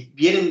tóxicos porque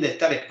vienen de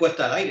estar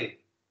expuestas al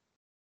aire.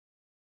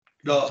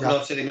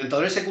 Los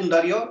sedimentadores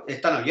secundarios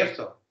están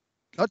abiertos.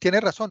 No,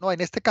 tiene razón, no, en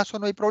este caso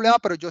no hay problema,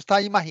 pero yo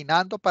estaba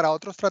imaginando para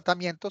otros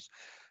tratamientos.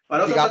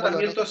 Para otros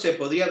tratamientos se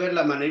podría ver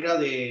la manera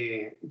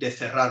de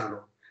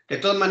cerrarlo. De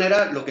todas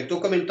maneras, lo que tú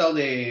has comentado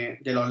de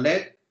los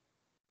LED,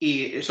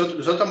 y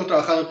nosotros estamos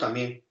trabajando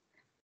también.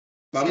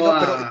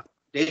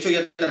 De hecho,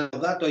 ya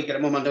tenemos datos y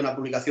queremos mandar una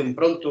publicación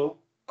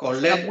pronto con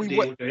LED de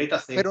ultravioleta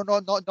C. Pero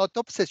no te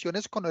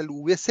obsesiones con el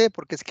UVC,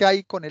 porque es que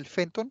ahí con el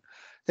Fenton,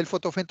 el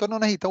fotofenton no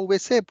necesita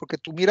UVC, porque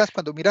tú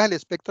cuando miras el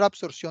espectro de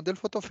absorción del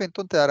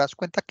fotofenton, te darás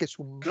cuenta que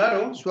su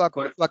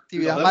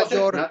actividad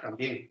mayor.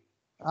 También.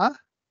 ¿Ah?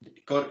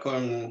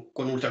 Con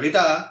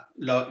ultravioleta A,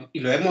 y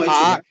lo hemos hecho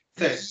ya.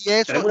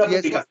 Tenemos una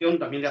publicación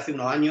también de hace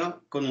unos años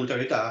con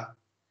ultravioleta A.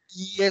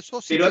 Y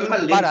eso sí, pero es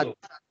más lento.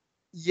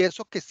 Y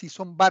eso que sí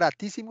son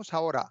baratísimos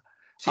ahora.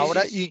 Sí.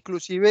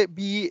 Inclusive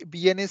vi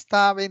en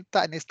esta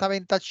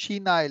venta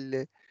china,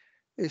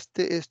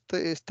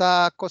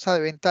 esta cosa de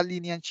venta en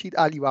línea en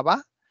China,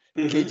 Alibaba,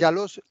 que ya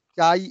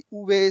hay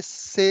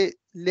VC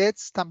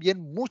LEDs también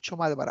mucho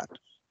más baratos.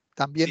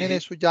 También en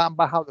eso ya han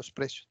bajado los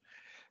precios.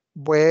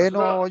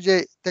 Bueno,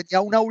 oye,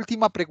 tenía una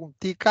última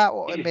preguntita.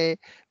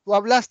 Tú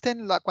hablaste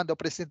cuando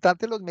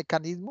presentaste los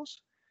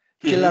mecanismos,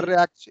 que la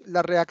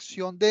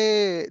reacción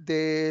de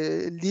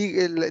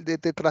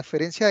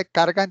transferencia de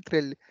carga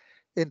entre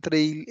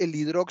el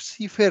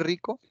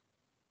hidroxiférrico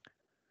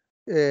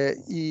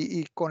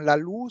y con la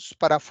luz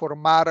para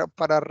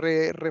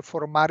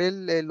reformar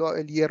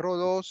el hierro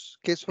 2,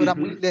 que eso era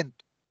muy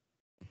lento.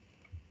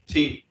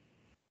 Sí.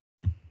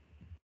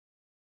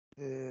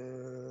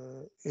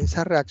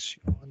 Esa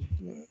reacción.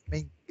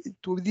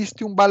 Tú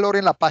diste un valor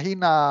en la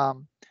página,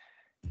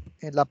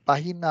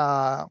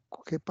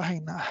 ¿qué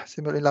página?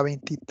 En la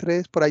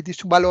 23, por ahí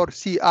diste un valor.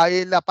 Sí,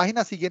 en la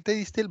página siguiente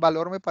diste el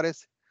valor, me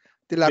parece,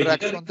 de la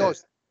reacción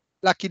 2.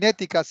 La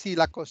cinética, sí,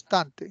 la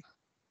constante.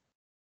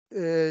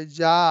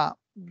 Bueno,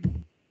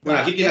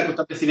 aquí tiene la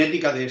constante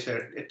cinética de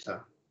ser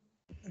esta.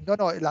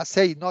 No, la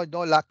 6,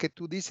 no, la que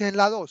tú dices es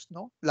la 2,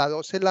 ¿no? La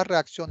 2 es la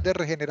reacción de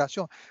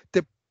regeneración.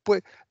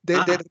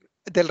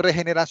 De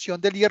regeneración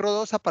del hierro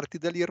 2 a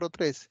partir del hierro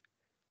 3.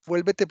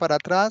 Vuélvete para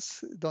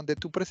atrás, donde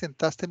tú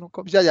presentaste en un...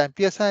 Ya,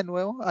 empieza de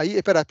nuevo. Ahí,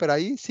 espera,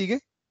 ahí,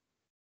 sigue.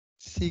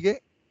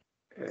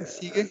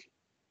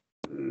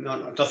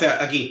 No, entonces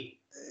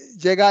aquí.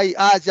 Llega ahí,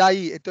 ya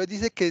ahí. Entonces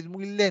dice que es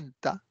muy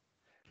lenta,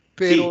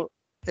 pero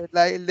sí.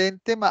 El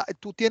lente,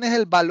 tú tienes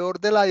el valor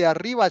de la de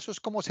arriba, eso es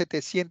como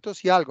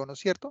 700 y algo, ¿no es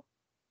cierto?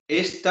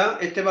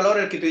 Este valor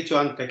es el que te he dicho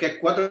antes, que es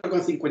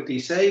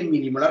 4,56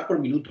 milimolar por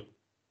minuto.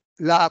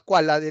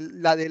 ¿Cuál?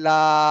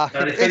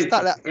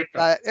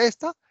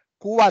 Esta,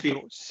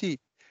 4, sí.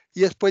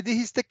 Y después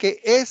dijiste que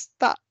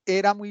esta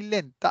era muy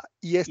lenta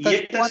y esta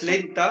es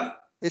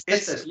lenta. Esta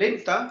es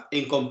lenta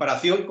en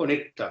comparación con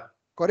esta.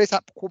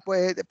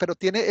 Pero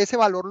ese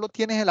valor lo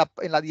tienes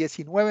en la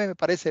 19, me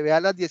parece.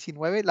 Vea la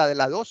 19, la de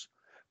la 2,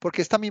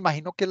 porque esta me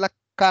imagino que es la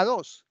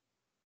K2.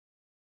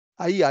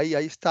 Ahí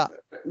está.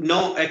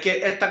 No, es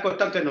que estas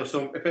constantes no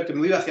son. Espérate, me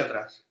voy hacia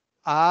atrás.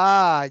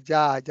 Ya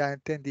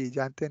entendí.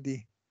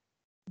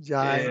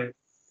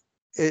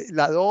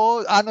 La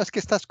 2, no, es que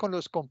estás con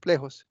los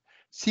complejos.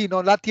 Sí,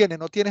 no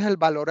tienes el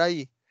valor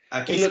ahí.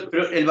 Aquí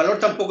pero el valor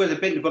tampoco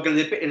depende, porque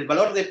el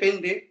valor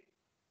depende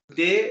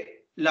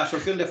de la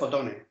absorción de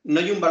fotones. No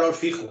hay un valor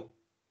fijo.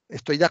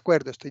 Estoy de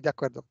acuerdo,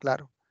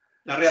 claro.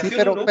 La reacción sí,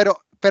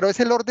 pero es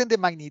el orden de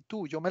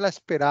magnitud. Yo me la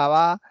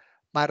esperaba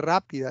más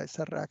rápida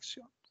esa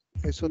reacción.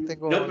 Eso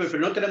tengo. No, pero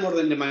no tenemos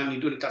orden de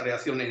magnitud de esta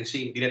reacción en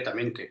sí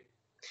directamente.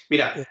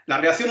 Mira, la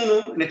reacción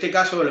 1, en este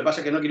caso, lo que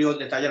pasa es que no he querido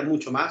detallar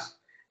mucho más,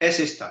 es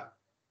esta.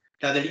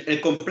 La del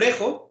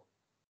complejo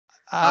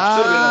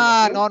absorbe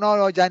radiación.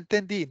 No, ya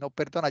entendí. No,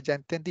 perdona, ya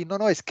entendí.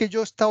 No, es que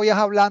yo estoy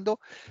hablando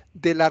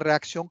de la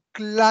reacción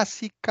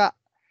clásica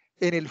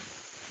en el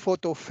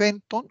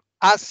fotofenton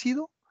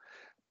ácido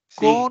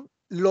con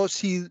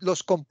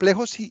los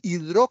complejos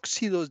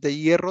hidróxidos de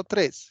hierro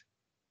 3,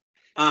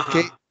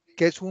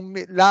 que es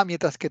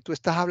mientras que tú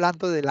estás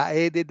hablando de la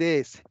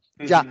EDDS.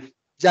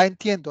 Ya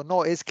entiendo.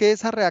 No, es que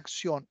esa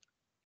reacción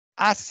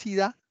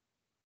ácida,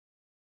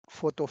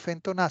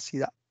 fotofenton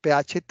ácida,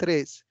 pH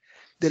 3,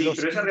 de los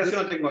pero esa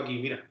reacción la tengo aquí,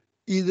 mira.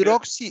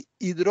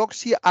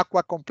 hidroxi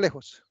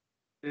acuacomplejos.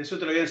 Eso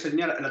te lo voy a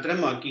enseñar, la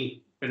tenemos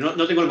aquí, pero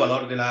no tengo el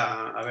valor de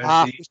la. A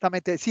ver si...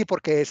 justamente, sí,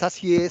 porque esa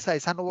sí es,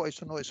 esa no,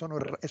 eso no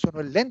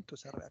es lento,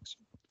 esa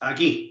reacción.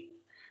 Aquí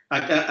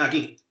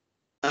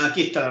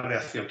está la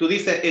reacción. Tú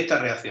dices esta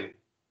reacción.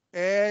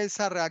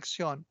 Esa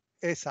reacción,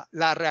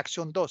 la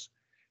reacción 2.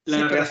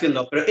 La reacción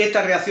 2, pero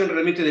esta reacción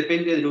realmente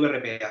depende del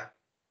VRPA.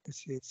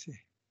 Sí.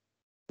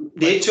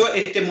 De hecho,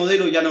 este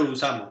modelo ya no lo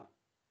usamos.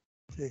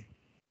 Sí.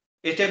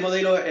 Este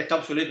modelo está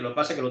obsoleto, lo que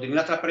pasa es que lo tenía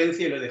en la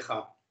transparencia y lo he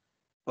dejado,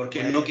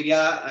 porque no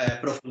quería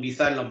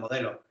profundizar en los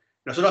modelos.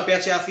 Nosotros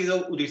pH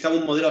ácido utilizamos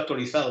un modelo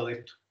actualizado de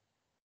esto.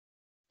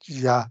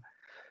 Ya.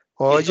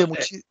 Oye,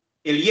 entonces,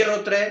 el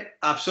hierro 3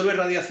 absorbe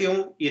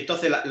radiación y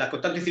entonces las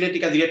constantes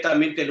cinéticas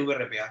directamente el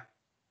VRPA.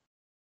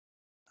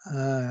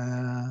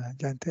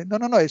 Ya entiendo.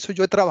 No, eso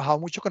yo he trabajado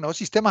mucho con nuevos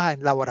sistemas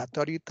en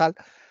laboratorio y tal,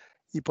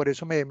 y por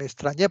eso me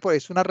extrañé, porque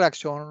es una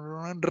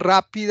reacción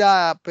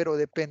rápida, pero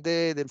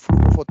depende del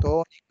flujo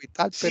fotónico y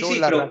tal.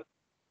 Pero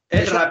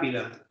es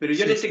rápida, pero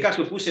yo en este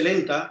caso puse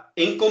lenta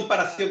en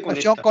comparación con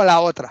esta.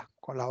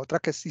 Con la otra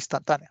que es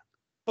instantánea.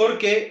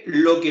 Porque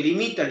lo que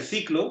limita el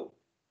ciclo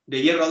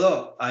de hierro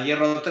 2 a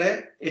hierro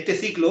 3, este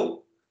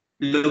ciclo,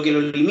 lo que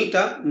lo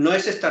limita no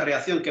es esta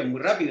reacción que es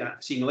muy rápida,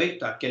 sino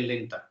esta que es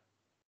lenta.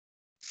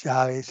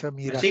 Ya, eso,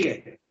 mira. ¿Me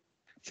sigue?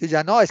 Sí,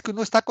 ya no, es que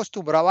uno está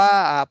acostumbrado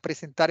a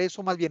presentar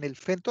eso más bien el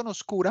fenton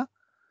oscura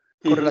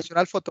con relación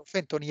al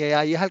fotofenton, y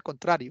ahí es al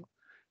contrario.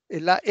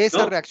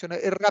 Esa reacción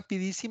es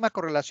rapidísima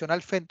con relación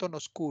al fenton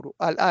oscuro.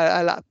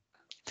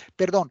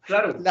 Perdón,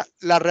 claro.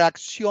 la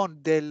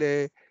reacción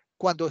del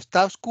cuando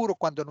está oscuro,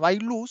 cuando no hay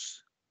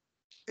luz,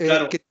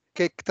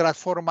 que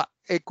transforma,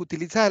 que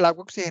utiliza el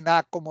agua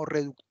oxigenada como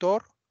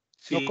reductor,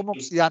 no como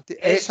oxidante.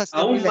 Esa es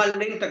aún más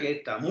lenta que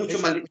esta, mucho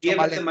más lenta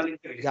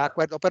que esta. De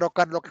acuerdo, pero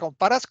cuando lo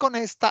comparas con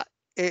esta,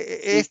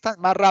 esta es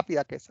más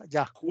rápida que esa,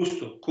 ya.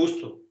 Justo.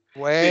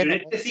 Bueno. Pero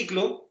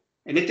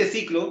en este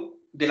ciclo,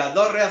 de las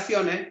dos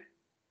reacciones,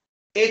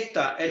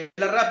 esta es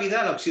la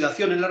rápida, la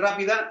oxidación es la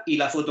rápida y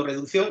la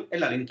fotorreducción es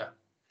la lenta.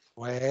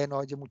 Bueno,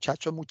 oye,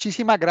 muchachos,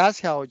 muchísimas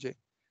gracias, oye.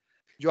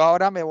 Yo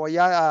ahora me voy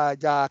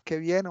ya, qué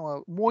bien,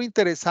 muy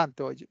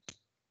interesante, oye,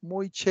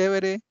 muy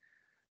chévere,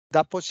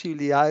 da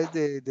posibilidades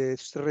de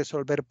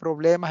resolver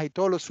problemas y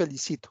todos los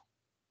felicito.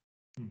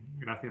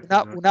 Gracias.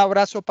 Un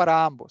abrazo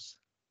para ambos.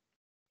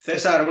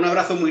 César, un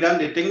abrazo muy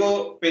grande.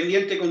 Tengo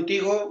pendiente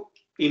contigo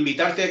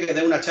invitarte a que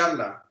dé una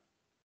charla.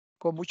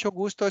 Con mucho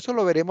gusto, eso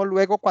lo veremos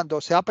luego cuando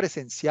sea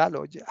presencial,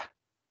 oye.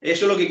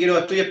 Eso es lo que quiero,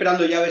 estoy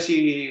esperando ya a ver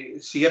si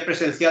es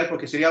presencial,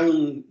 porque sería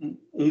un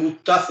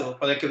gustazo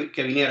poder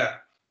que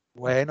viniera.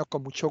 Bueno,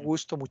 con mucho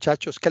gusto,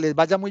 muchachos. Que les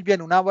vaya muy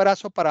bien. Un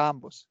abrazo para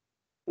ambos.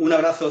 Un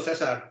abrazo,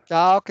 César.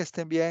 Chao, que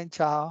estén bien.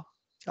 Chao.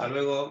 Hasta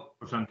luego.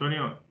 José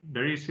Antonio,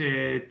 there is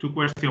 2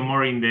 questions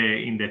more in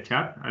the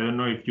chat. I don't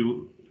know if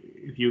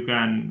you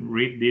can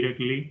read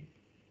directly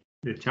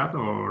the chat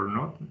or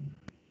not.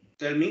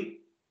 Tell me.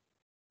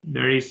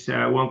 There is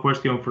one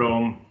question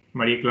from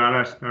Maria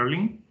Clara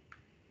Sterling.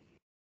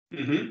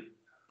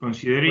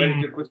 Considering, where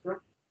is the question?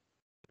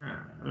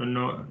 I don't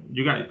know,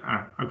 you guys,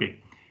 okay.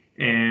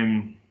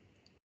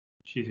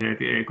 She said,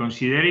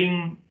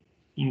 considering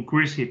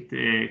increased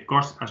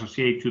cost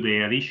associated to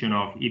the addition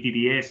of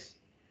ETDS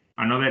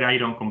and other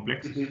iron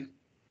complexes,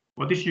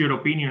 what is your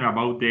opinion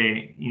about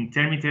the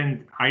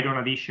intermittent iron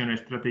addition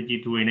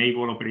strategy to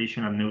enable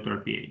operation at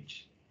neutral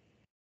pH?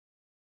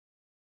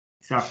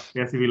 Is a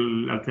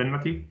feasible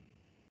alternative?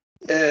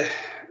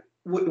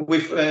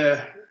 With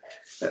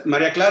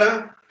Maria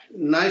Clara,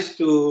 nice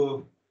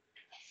to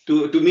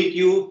meet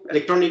you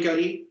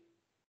electronically,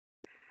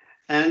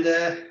 and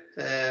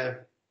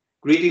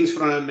greetings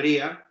from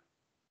Almeria.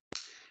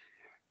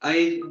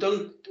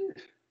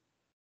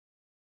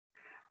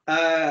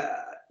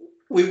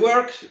 We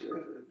worked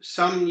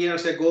some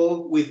years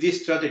ago with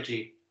this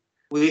strategy,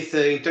 with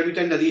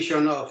intermittent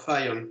addition of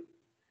iron,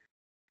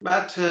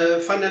 but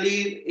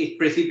finally it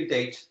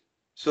precipitates.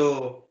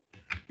 So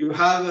you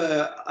have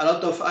a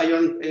lot of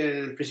iron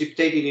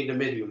precipitating in the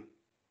medium.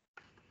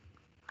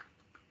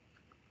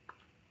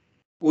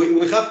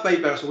 We have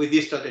papers with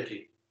this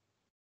strategy.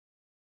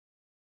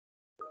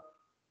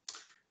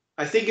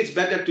 I think it's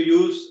better to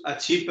use a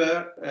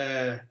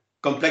cheaper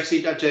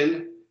complexity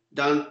agent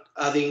than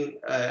adding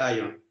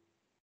iron.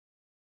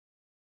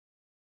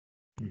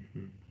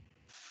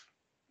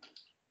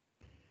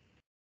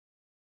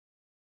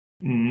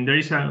 There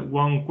is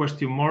one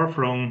question more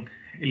from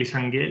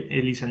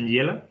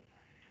Elisangela.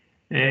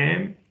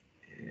 Can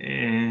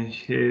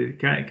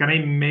I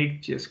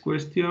make just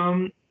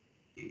question?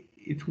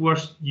 It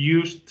was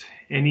used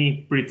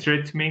any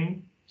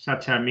pretreatment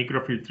such as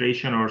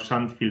microfiltration or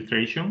sand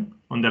filtration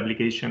on the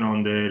application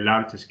on the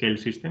large scale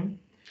system,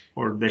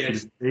 or the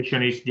Yes.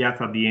 filtration is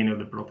just at the end of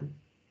the process?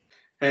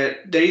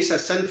 There is a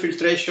sand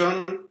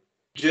filtration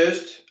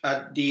just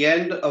at the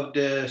end of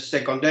the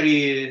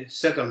secondary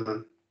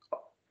settlement.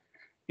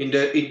 In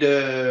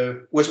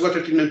the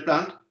wastewater treatment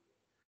plant,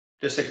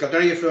 the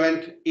secondary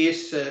effluent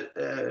is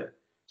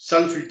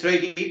sand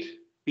filtrated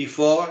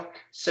before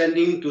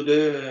sending to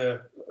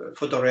the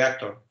Fenton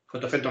reactor.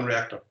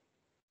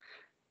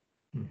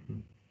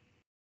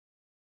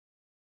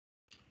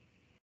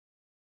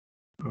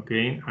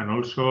 Okay, and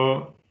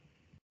also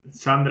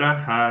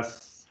Sandra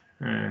has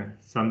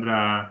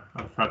Sandra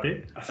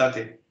Alzate.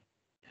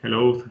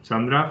 Hello,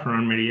 Sandra from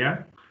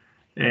Almeria.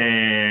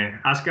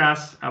 Ask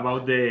us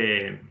about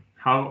the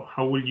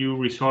how will you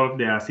resolve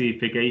the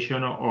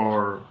acidification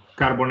or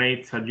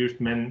carbonates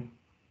adjustment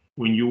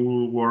when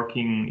you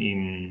working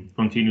in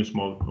continuous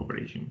mode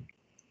operation?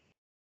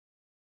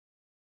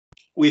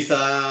 With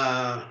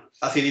a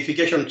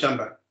acidification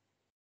chamber.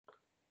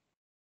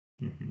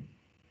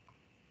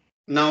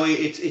 Now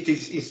it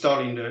is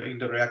installed in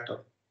the reactor,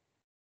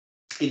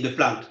 in the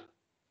plant.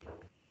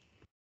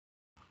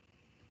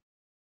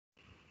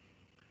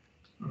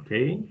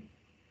 Okay.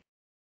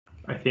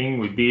 I think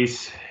with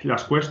this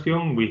last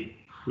question, we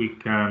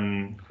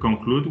can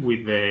conclude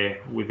with the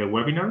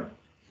webinar.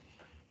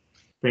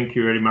 Thank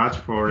you very much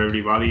for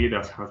everybody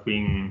that has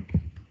been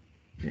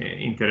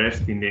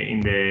interested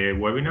in the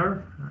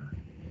webinar,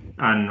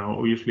 and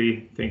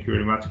obviously thank you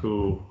very much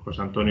to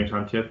Jose Antonio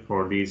Sanchez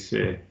for this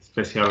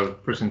special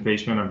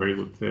presentation, a very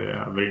good,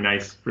 very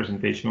nice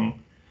presentation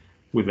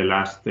with the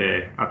last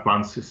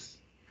advances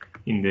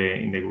in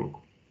the group.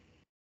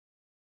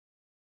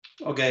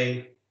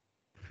 Okay.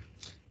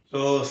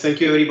 So thank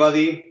you,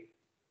 everybody.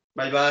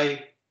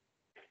 Bye-bye.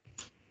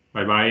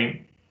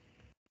 Bye-bye.